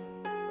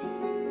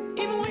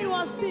 Even when you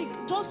are sick,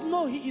 just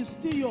know He is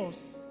still yours.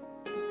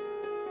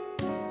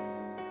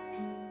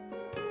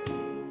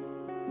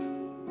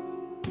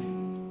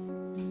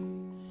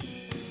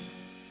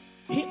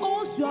 He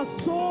owns your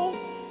soul,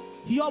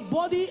 your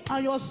body,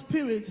 and your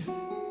spirit.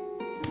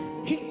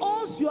 He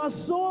owns your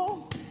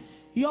soul,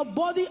 your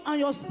body,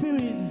 and your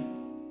spirit.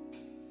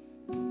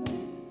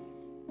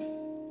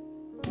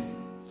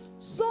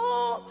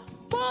 Soul,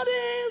 body,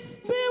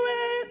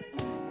 spirit.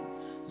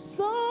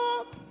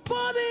 Soul,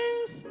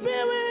 body,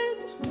 spirit.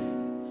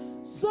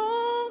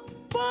 Soul,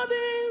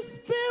 body,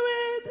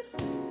 spirit.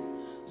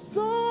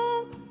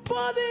 Soul,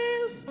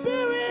 body,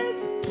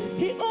 spirit.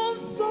 He owns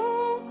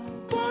soul,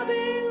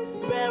 body,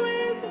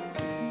 spirit.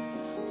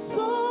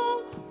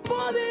 Soul,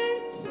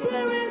 body,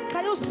 spirit.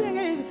 Can you sing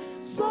it?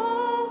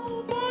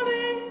 Soul,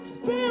 body,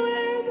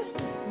 spirit.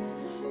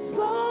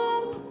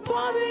 Soul,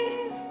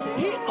 body.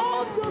 He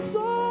owns your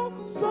soul,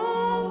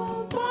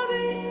 soul,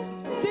 body.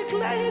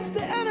 Declare it to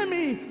the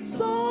enemy.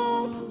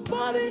 Soul,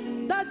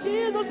 body. That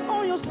Jesus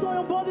owns your soul,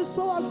 your body,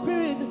 soul, and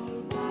spirit.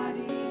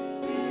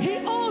 He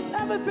owns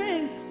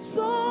everything.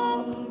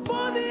 Soul,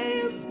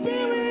 body,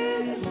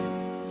 spirit.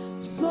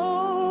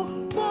 Soul,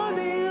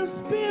 body,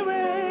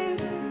 spirit.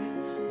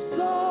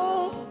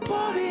 Soul,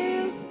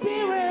 body,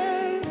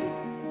 spirit.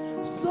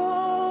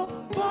 Soul,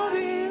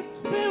 body,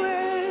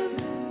 spirit.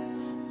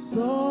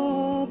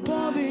 Soul,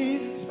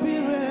 body,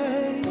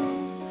 spirit.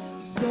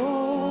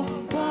 Soul,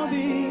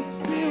 body,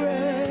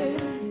 spirit.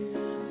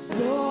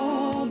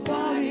 Soul,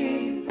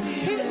 body.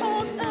 He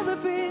owns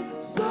everything.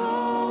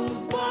 Soul,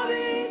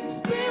 body,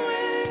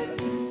 spirit.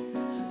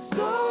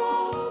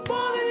 Soul,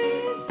 body,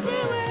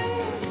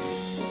 spirit.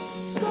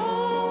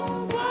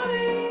 Soul,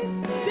 body.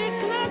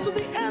 Declare to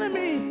the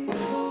enemy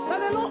that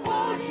the Lord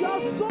owns your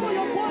soul,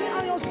 your body,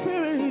 and your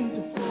spirit.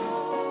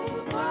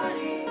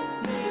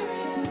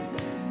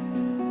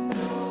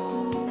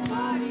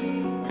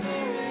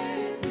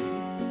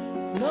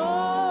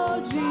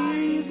 Lord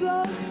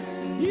Jesus,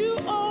 you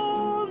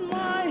own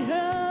my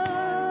hand.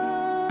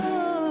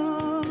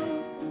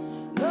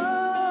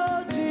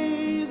 Lord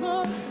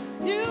Jesus,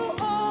 you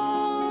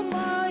own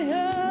my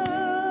hand.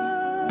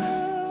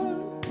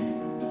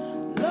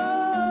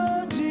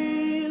 Lord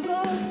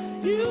Jesus,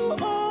 you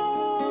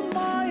own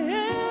my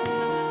hand.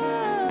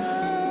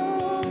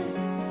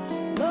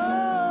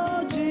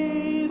 Lord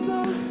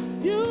Jesus,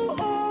 you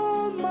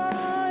own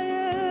my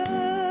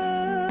hand.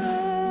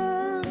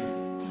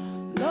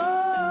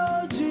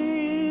 Lord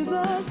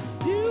Jesus,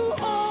 you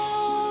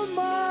own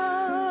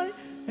my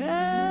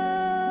hand.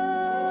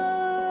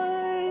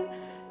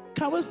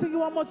 Can we sing it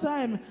one more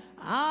time?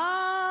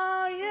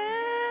 I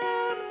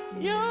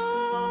am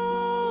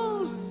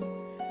yours.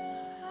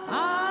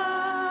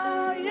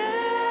 I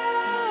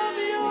am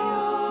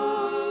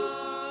yours.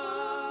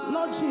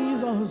 Lord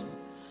Jesus,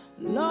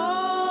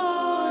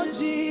 Lord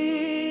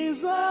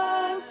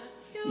Jesus,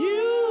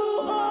 you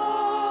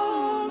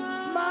own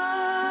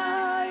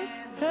my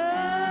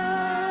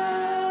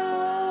hand.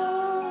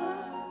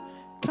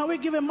 Can we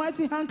give a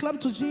mighty hand clap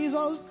to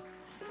Jesus?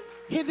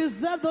 He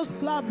deserves those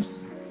claps.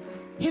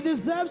 He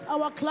deserves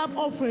our clap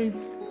offering.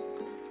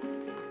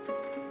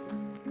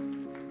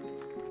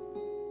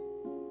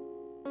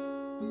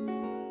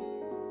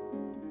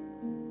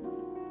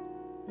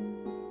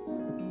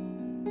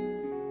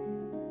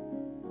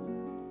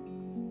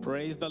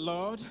 Praise the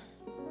Lord.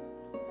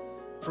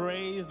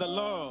 Praise the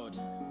Lord.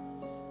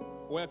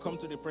 Welcome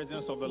to the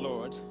presence of the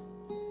Lord.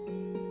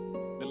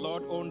 The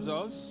Lord owns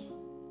us,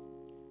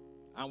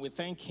 and we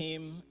thank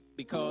Him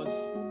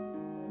because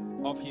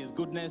of His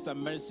goodness and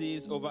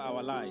mercies over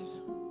our lives.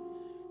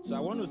 So I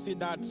want to see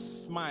that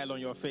smile on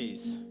your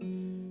face.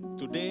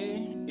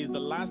 Today is the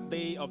last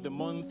day of the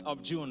month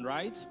of June,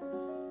 right?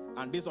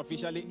 And this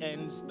officially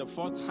ends the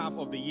first half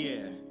of the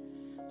year.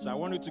 So I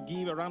want you to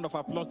give a round of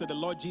applause to the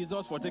Lord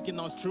Jesus for taking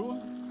us through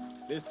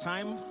this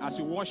time as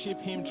we worship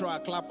Him through our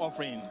clap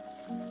offering.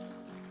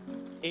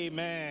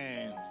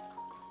 Amen.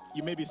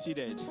 You may be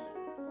seated.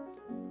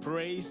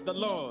 Praise the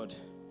Lord.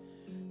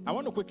 I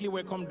want to quickly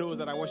welcome those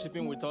that are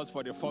worshiping with us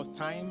for the first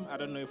time. I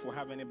don't know if we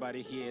have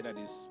anybody here that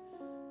is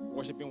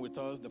worshiping with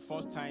us the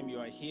first time you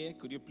are here.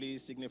 Could you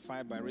please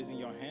signify by raising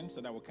your hand so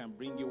that we can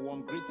bring you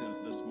warm greetings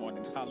this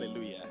morning?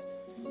 Hallelujah.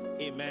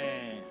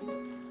 Amen.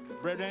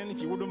 Brethren,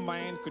 if you wouldn't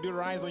mind, could you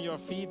rise on your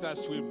feet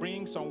as we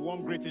bring some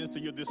warm greetings to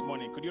you this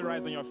morning? Could you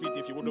rise on your feet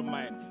if you wouldn't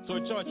mind? So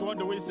church, what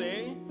do we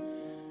say?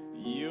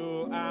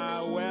 You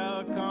are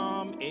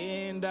welcome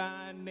in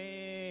the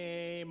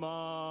name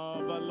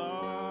of the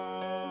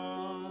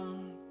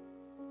Lord.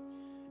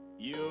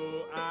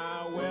 You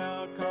are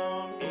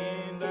welcome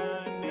in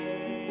the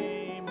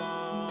name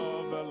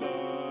of the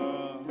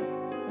Lord.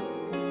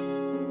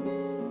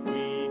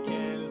 We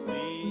can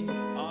see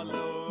all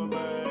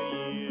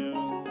over you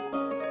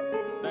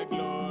the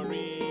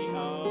glory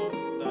of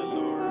the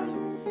Lord.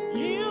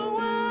 You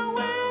are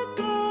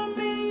welcome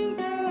in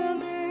the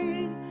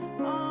name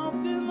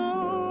of the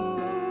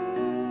Lord.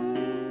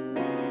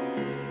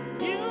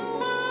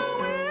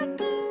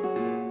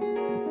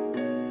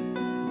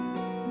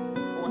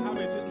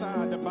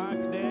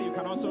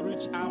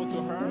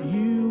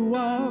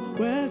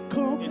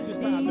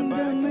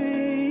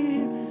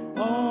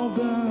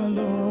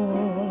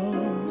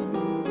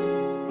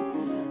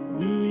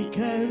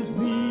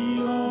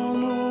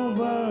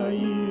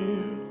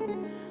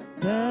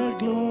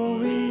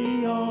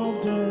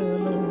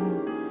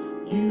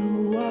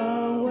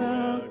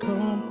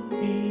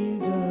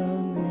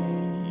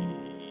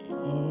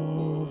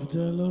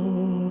 the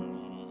Lord.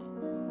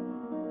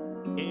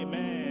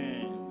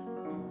 Amen.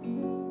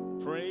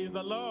 Praise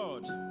the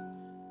Lord.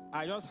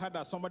 I just heard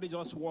that somebody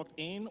just walked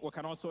in. We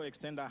can also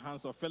extend our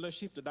hands of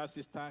fellowship to that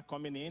sister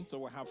coming in. So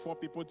we have 4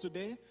 people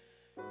today.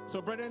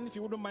 So, brethren, if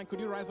you wouldn't mind, could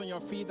you rise on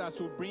your feet as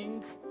we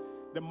bring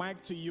the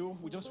mic to you?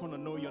 We just want to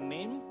know your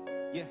name.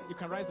 Yeah, you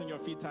can rise on your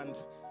feet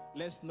and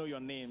let's know your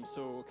name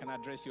so we can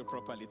address you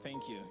properly.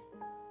 Thank you.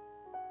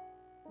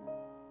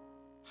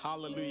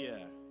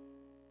 Hallelujah.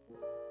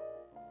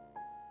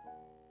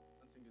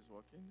 I think it's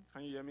working.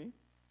 Can you hear me?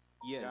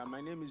 Yes. Yeah,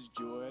 my name is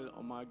Joel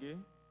Omage.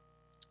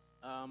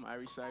 I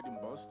reside in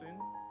Boston.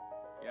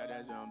 Yeah,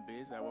 that's where I'm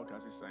based. I work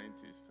as a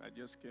scientist. I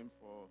just came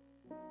for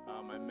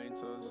my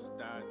mentor's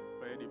dad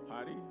birthday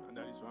party, and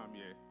that is why I'm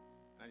here.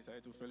 And I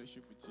decided to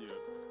fellowship with you.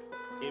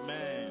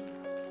 Amen.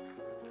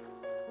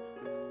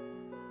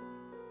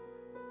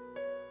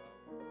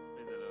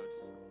 Praise the Lord.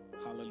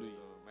 Hallelujah. So,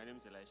 my name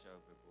is Elisha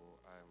Opepo.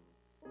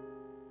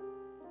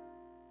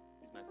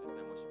 This is my first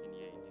time worshiping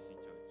here in DC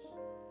Church.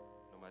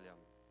 Normally,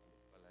 I'm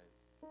a live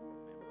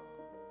member.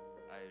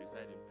 I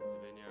reside in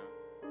Pennsylvania,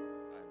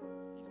 and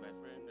he's my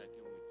friend. I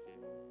came with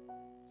him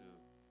to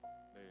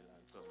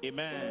Maryland. So,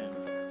 Amen.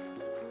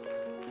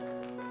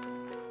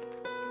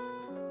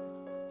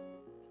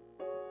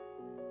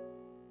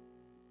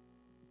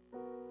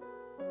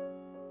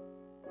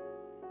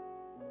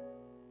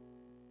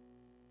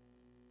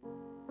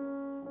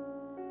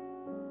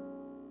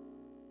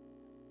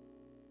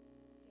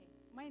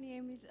 My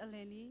name is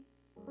Eleni.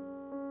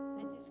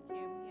 I just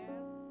came here,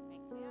 my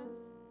class.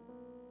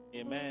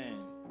 Amen.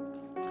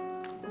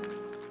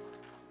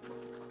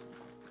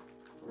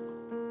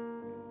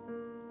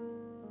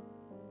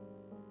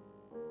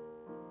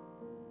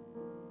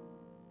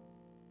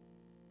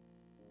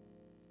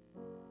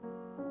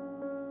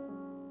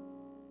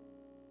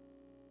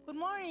 Good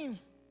morning.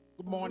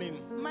 Good morning.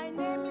 My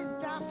name is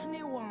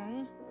Daphne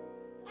Wong,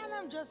 and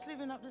I'm just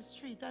living up the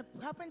street. I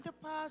happened to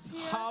pass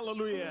here.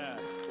 Hallelujah.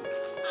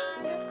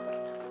 And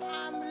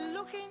I'm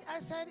looking, I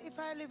said, if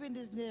I live in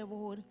this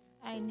neighborhood,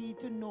 I need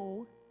to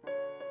know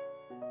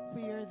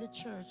where the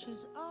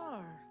churches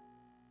are.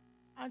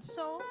 And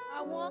so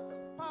I walk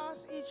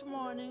past each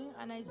morning,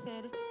 and I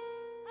said,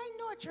 I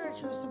know a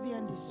church used to be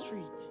on this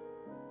street.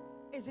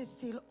 Is it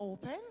still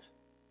open?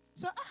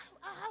 So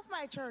I have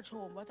my church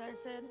home, but I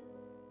said,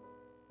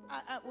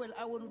 well,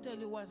 I wouldn't tell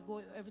you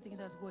everything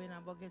that's going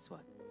on, but guess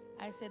what?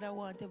 I said I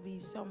want to be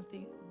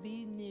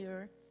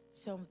near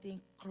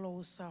something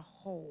closer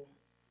home.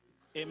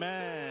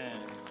 Amen.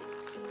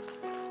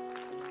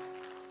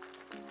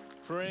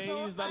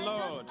 Praise the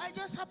Lord. I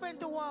just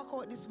happened to walk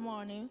out this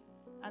morning,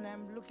 and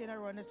I'm looking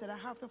around and said, I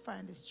have to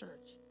find this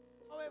church.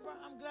 However,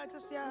 I'm glad to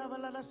see I have a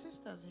lot of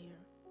sisters here.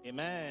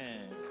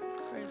 Amen.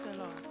 Praise the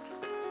Lord.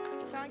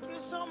 Thank you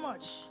so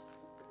much.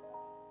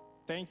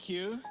 Thank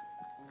you.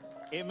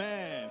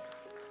 Amen.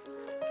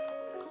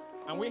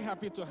 And we're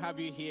happy to have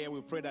you here.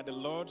 We pray that the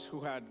Lord who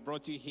had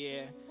brought you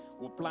here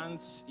will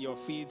plant your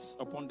feet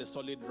upon the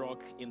solid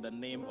rock in the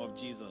name of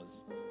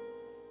Jesus.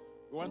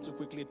 We want to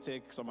quickly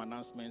take some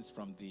announcements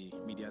from the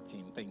media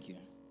team. Thank you.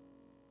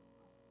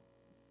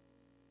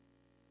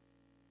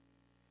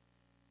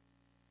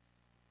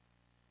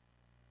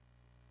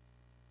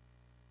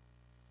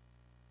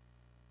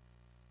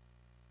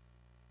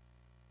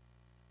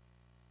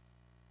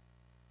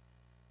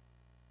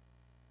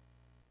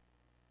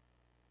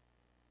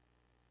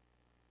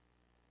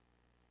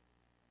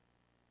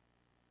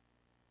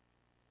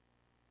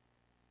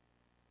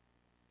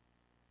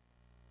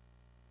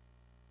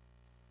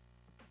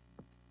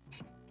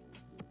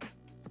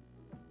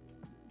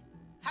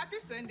 Happy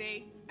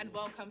Sunday and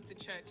welcome to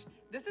church.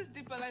 This is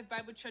Deeperlife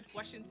Bible Church,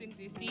 Washington,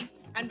 D.C.,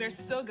 and we're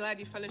so glad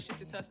you fellowshiped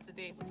with us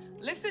today.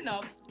 Listen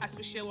up as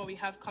we share what we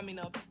have coming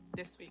up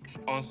this week.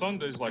 On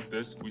Sundays like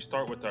this, we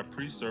start with our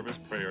pre-service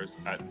prayers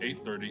at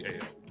 8:30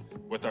 a.m.,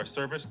 with our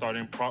service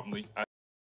starting promptly at